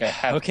 I don't think I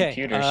have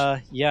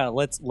computers. Yeah,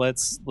 let's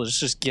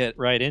just get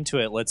right into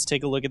it. Let's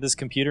take a look at this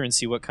computer and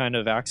see what kind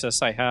of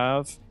access I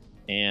have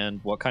and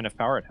what kind of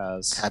power it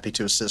has. Happy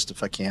to assist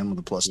if I can with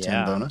a plus 10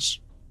 Yeah. bonus.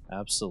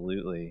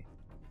 Absolutely.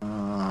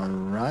 All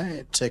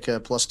right. Take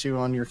a +2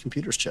 on your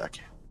computer's check.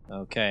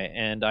 Okay,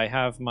 and I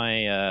have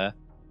my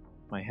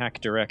my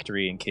hack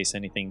directory in case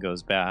anything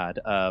goes bad,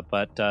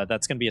 but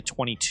that's going to be a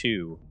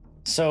 22.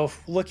 So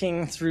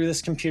looking through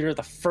this computer,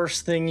 the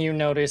first thing you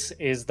notice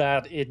is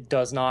that it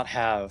does not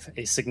have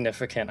a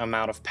significant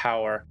amount of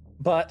power.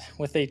 But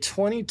with a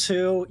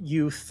 22,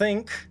 you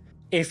think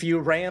if you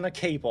ran a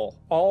cable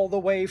all the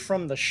way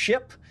from the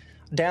ship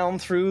down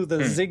through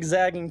the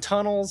zigzagging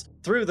tunnels,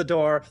 through the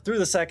door, through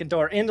the second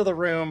door, into the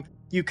room,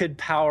 you could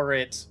power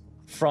it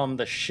from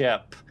the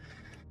ship.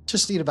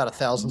 Just need about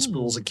 1,000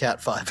 spools of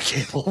Cat 5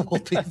 cable. Will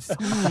be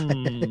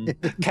fine.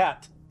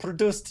 Cat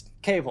produced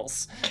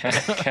cables.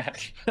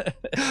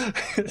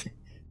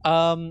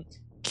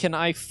 Can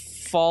I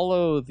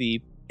follow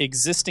the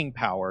existing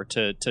power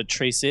to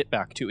trace it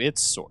back to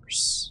its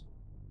source?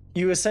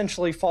 You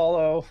essentially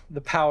follow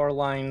the power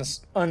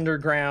lines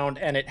underground,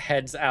 and it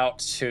heads out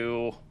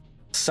to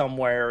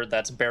somewhere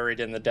that's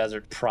buried in the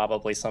desert,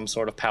 probably some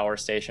sort of power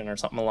station or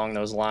something along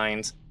those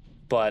lines.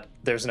 But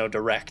there's no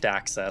direct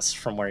access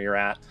from where you're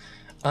at,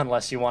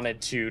 unless you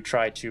wanted to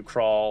try to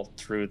crawl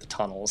through the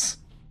tunnels.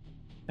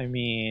 I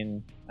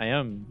mean, I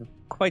am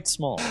quite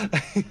small.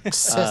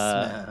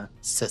 Sithma.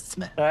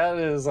 That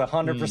is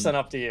 100%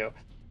 up to you.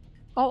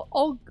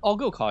 I'll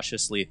go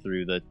cautiously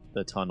through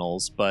the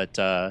tunnels, but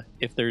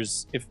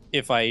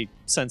if I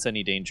sense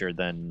any danger,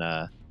 then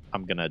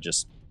I'm gonna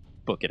just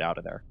book it out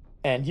of there.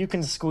 And you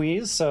can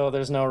squeeze, so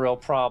there's no real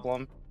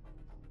problem.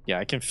 Yeah,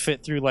 I can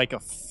fit through like a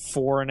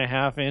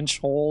 4.5-inch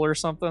hole or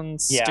something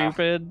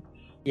stupid.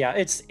 Yeah,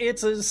 it's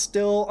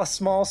still a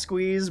small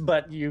squeeze,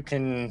 but you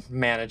can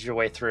manage your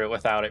way through it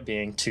without it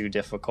being too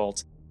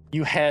difficult.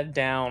 You head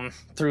down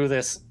through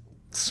this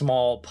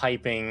small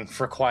piping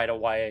for quite a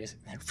ways.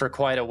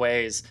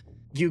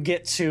 You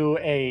get to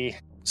a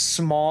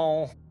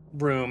small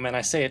room, and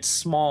I say it's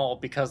small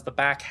because the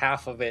back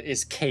half of it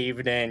is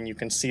caved in. You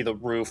can see the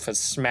roof is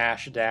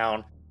smashed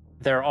down.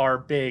 There are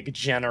big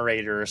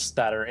generators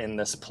that are in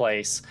this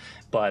place,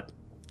 but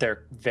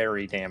they're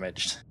very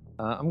damaged.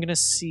 I'm going to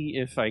see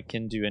if I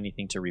can do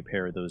anything to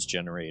repair those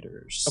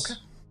generators. Okay.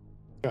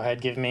 Go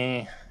ahead, give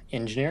me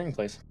engineering,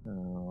 please.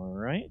 All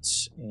right,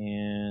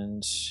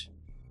 and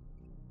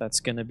that's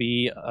going to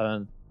be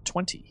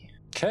 20.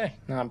 Okay,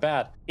 not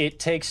bad. It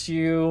takes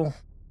you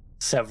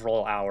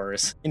several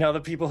hours. You know,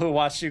 the people who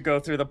watch you go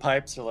through the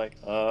pipes are like,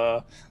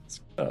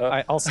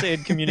 I'll stay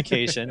in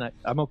communication.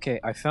 I'm okay.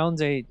 I found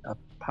a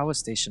power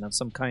station of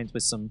some kind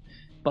with some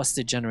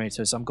busted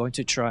generators. I'm going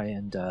to try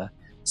and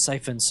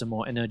siphon some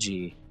more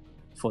energy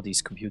for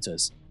these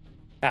computers.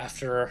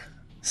 After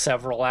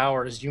several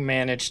hours, you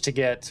manage to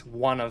get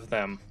one of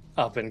them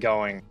up and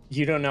going.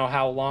 You don't know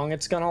how long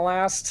it's going to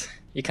last.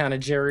 You kind of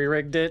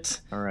jerry-rigged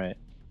it. All right.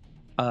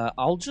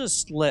 I'll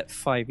just let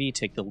 5e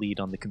take the lead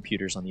on the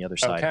computers on the other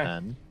side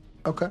then.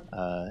 Okay.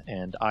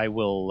 And I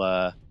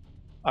will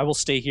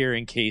stay here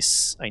in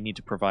case I need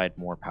to provide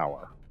more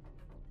power.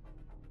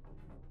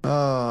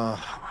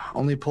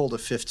 Only pulled a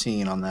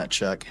 15 on that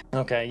check.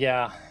 Okay,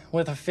 yeah.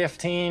 With a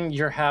 15,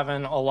 you're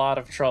having a lot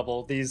of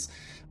trouble. These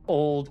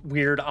old,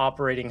 weird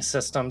operating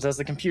systems, as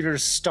the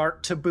computers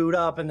start to boot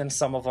up, and then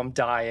some of them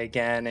die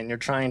again, and you're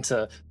trying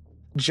to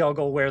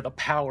juggle where the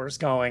power's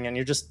going, and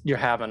you're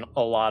having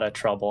a lot of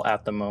trouble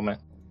at the moment.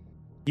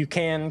 You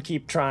can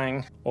keep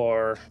trying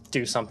or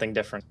do something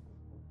different.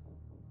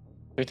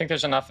 Do you think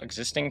there's enough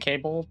existing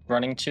cable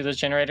running to the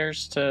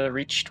generators to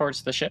reach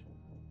towards the ship?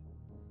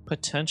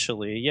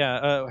 Potentially,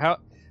 yeah.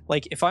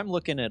 If I'm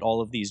looking at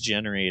all of these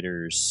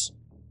generators,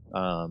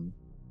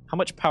 how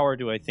much power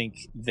do I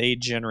think they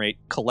generate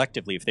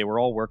collectively if they were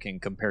all working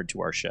compared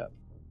to our ship?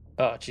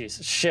 Oh,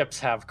 geez. Ships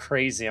have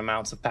crazy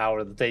amounts of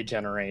power that they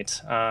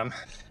generate. Yeah,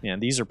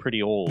 these are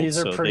pretty old. These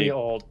are pretty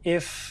old.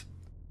 If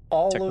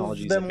all of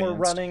them were advanced.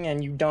 running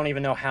and you don't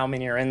even know how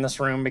many are in this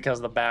room because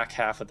the back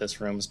half of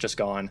this room is just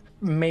gone,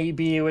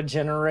 maybe it would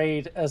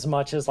generate as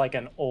much as like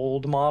an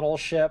old model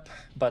ship,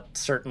 but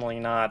certainly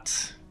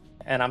not.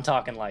 And I'm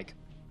talking like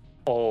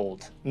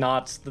old,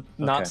 not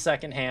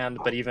secondhand,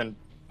 but even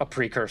a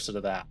precursor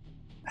to that.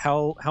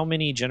 How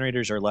many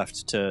generators are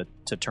left to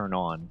turn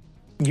on?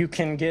 You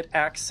can get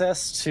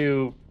access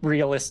to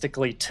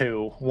realistically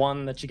 2.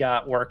 One that you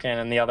got working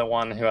and the other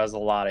one who has a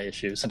lot of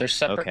issues. Are there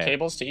separate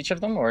cables to each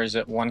of them, or is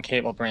it one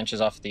cable branches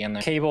off at the end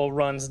there? Cable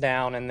runs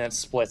down and then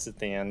splits at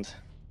the end.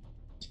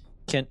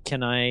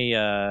 Can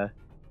I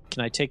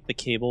take the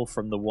cable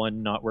from the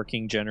one not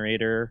working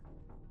generator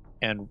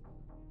and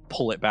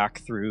pull it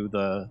back through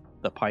the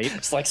pipe?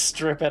 Just like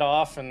strip it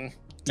off and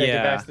take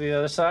it back to the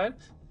other side?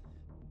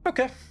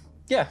 Okay.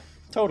 Yeah,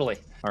 totally.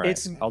 All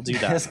right, I'll do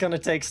that. It's going to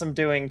take some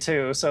doing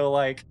too. So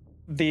like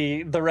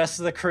the rest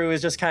of the crew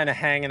is just kind of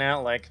hanging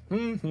out like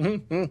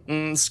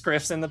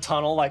scriffs in the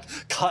tunnel, like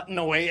cutting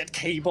away at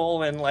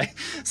cable and like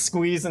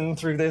squeezing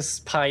through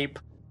this pipe.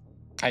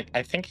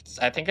 I think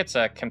it's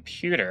a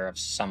computer of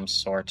some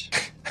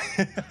sort.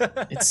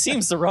 It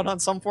seems to run on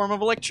some form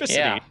of electricity.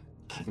 Yeah.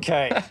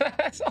 Okay.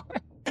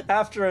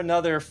 After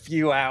another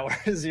few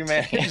hours, you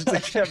manage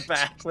to get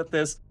back with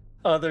this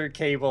other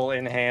cable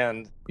in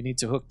hand. We need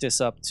to hook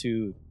this up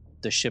to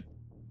the ship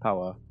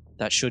power.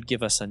 That should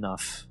give us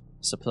enough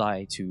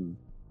supply to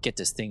get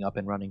this thing up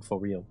and running for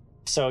real.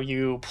 So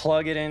you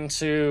plug it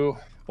into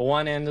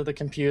one end of the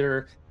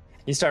computer,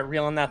 You start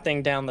reeling that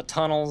thing down the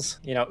tunnels.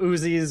 You know,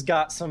 Uzi's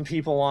got some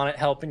people on it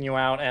helping you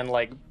out and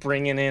like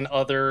bringing in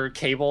other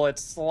cable.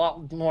 It's a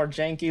lot more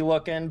janky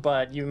looking,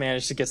 but you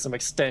managed to get some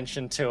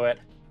extension to it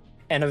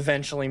and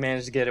eventually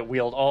managed to get it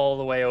wheeled all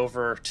the way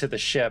over to the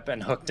ship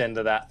and hooked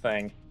into that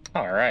thing.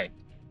 All right.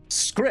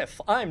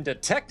 Scriff, I'm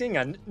detecting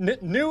a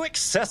new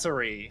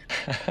accessory.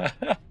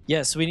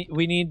 Yes, we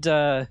need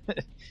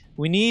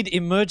we need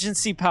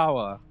emergency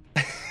power.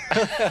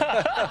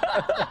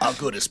 How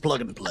good is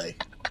plug and play?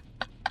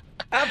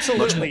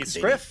 Absolutely,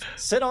 Scriff.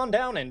 Sit on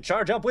down and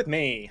charge up with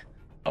me.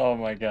 Oh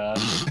my god.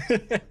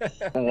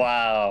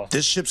 Wow.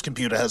 This ship's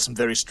computer has some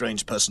very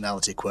strange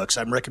personality quirks.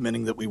 I'm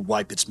recommending that we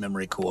wipe its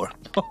memory core.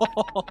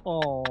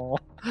 Oh.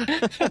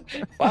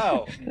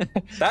 Wow.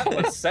 That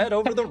was said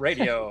over the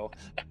radio.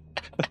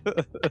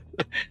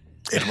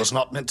 It was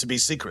not meant to be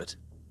secret.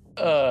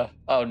 Oh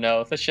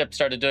no, the ship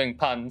started doing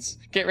puns.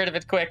 Get rid of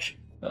it quick.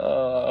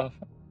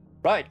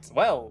 Right.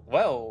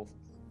 Well.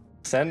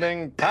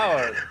 Sending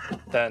power,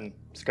 then,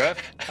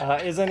 Scriff.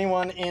 Is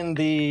anyone in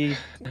the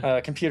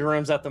computer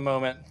rooms at the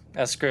moment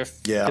as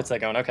Scriff gets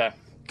that going? Okay.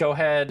 Go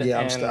ahead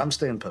I'm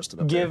staying posted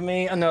up give there.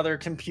 me another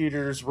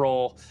computer's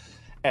roll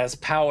as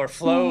power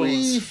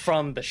flows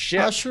from the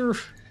ship. I sure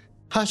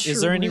Is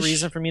there any wish-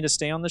 reason for me to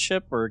stay on the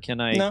ship, or can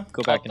I No.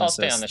 go back and I'll assist?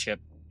 stay on the ship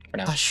for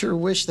now. I sure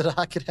wish that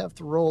I could have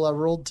the roll I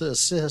rolled to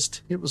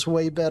assist. It was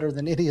way better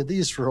than any of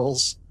these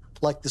rolls,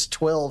 like this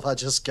 12 I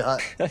just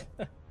got.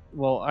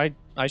 Well,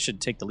 I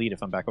should take the lead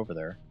if I'm back over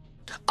there.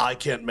 I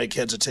can't make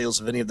heads or tails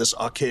of any of this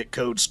archaic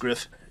code,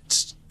 Scriff.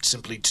 It's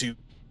simply too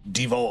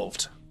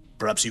devolved.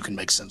 Perhaps you can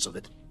make sense of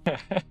it.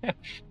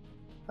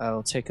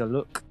 I'll take a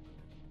look.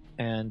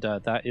 And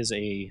that is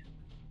a...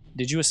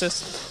 Did you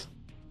assist?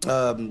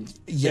 Yeah,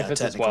 If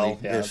it's as technically. well,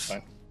 yeah, that's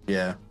fine.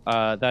 Yeah.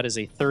 That is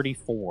a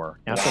 34.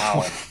 Natural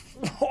Wow.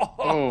 20.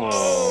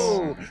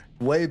 Oh,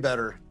 Way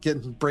better.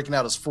 Breaking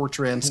out his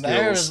Fortran skills.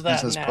 there's that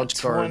using his nat punch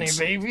 20, cards.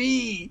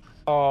 baby.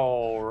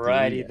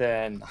 Alrighty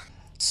then.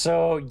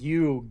 So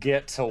you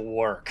get to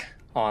work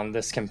on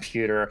this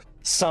computer.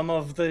 Some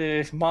of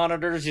the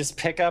monitors just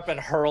pick up and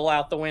hurl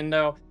out the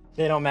window.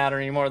 They don't matter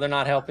anymore. They're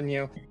not helping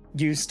you.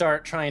 You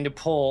start trying to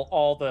pull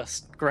all the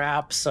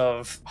scraps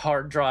of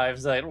hard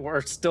drives that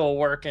were still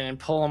working and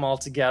pull them all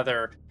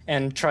together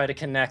and try to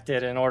connect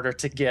it in order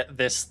to get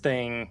this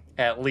thing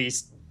at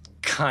least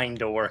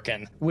kind of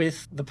working.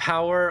 With the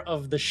power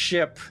of the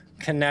ship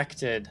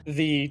connected,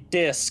 the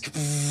disk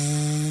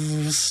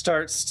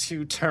starts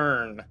to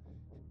turn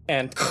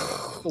and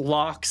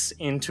locks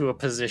into a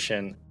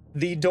position.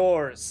 The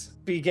doors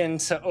begin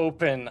to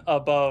open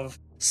above.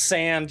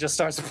 Sand just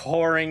starts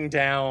pouring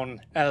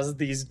down as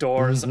these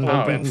doors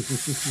open.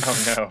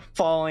 Oh no.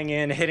 Falling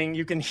in, hitting,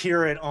 you can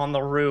hear it on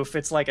the roof.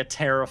 It's like a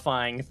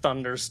terrifying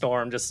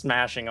thunderstorm just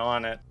smashing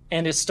on it.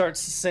 And it starts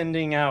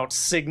sending out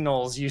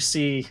signals. You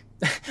see,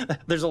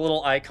 there's a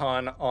little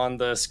icon on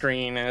the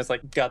screen, and it's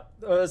like got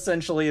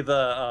essentially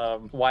the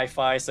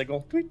Wi-Fi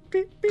signal. Beep,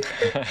 beep, beep,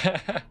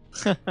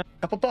 beep.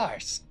 Couple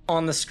bars.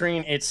 On the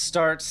screen, it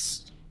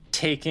starts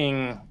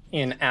taking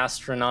in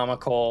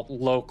astronomical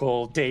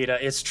local data.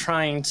 It's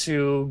trying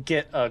to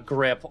get a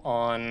grip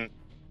on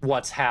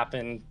what's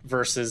happened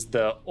versus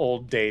the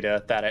old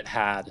data that it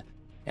had,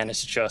 and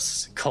it's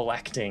just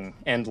collecting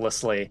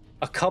endlessly.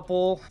 A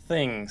couple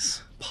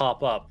things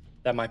pop up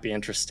that might be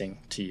interesting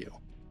to you.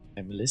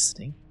 I'm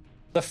listening.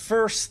 The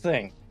first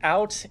thing,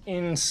 out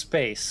in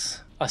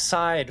space,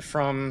 aside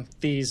from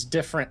these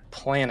different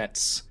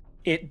planets,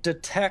 it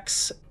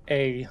detects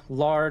a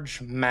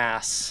large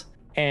mass.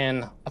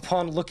 And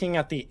upon looking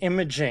at the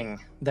imaging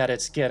that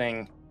it's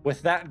getting,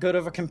 with that good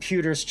of a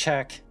computer's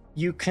check,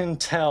 you can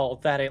tell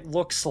that it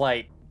looks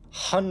like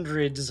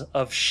hundreds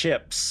of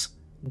ships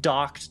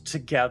docked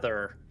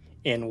together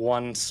in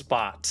one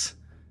spot.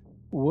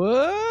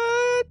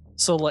 What?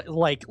 So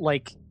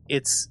like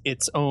it's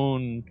its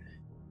own.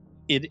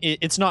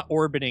 It's not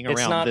orbiting It's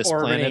around not this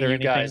orbiting planet or you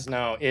anything. guys,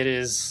 no. It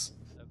is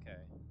Okay.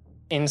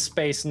 in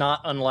space,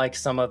 not unlike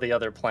some of the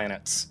other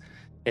planets.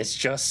 It's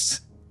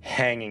just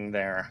hanging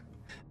there.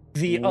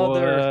 The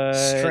other What?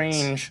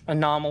 strange,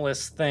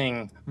 anomalous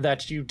thing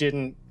that you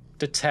didn't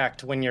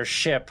detect when your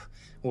ship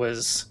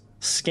was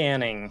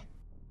scanning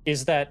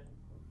is that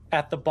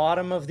at the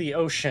bottom of the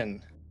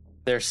ocean,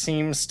 there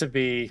seems to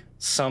be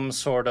some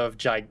sort of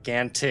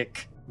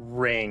gigantic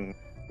ring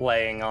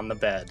laying on the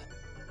bed.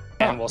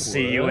 And we'll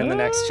see you in the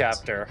next What?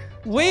 chapter.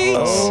 Wait!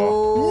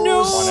 Oh,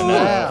 No! Wanna know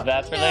snap. if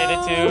that's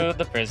related to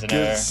the prisoner.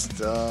 Good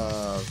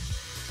stuff.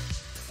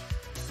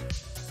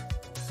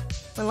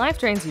 When life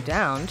drains you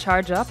down,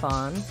 charge up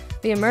on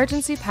the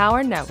Emergency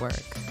Power Network.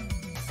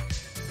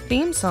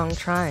 Theme song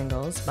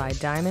Triangles by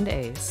Diamond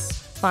Ace.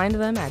 Find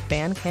them at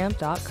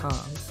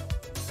bandcamp.com.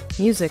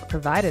 Music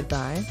provided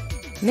by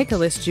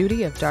Nicholas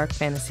Judy of Dark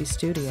Fantasy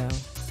Studio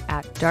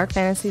at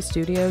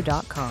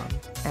darkfantasystudio.com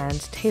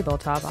and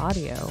Tabletop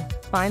Audio.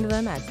 Find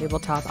them at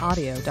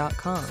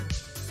tabletopaudio.com.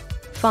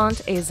 Font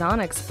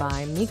Azonix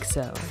by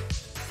Mixo.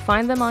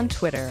 Find them on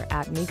Twitter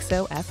at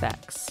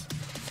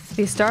MixoFX.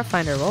 The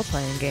Starfinder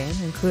role-playing game,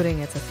 including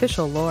its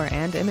official lore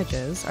and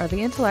images, are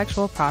the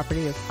intellectual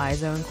property of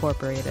Paizo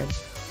Incorporated.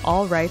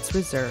 All rights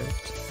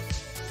reserved.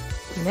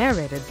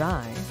 Narrated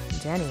by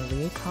Danny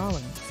Lee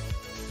Collins.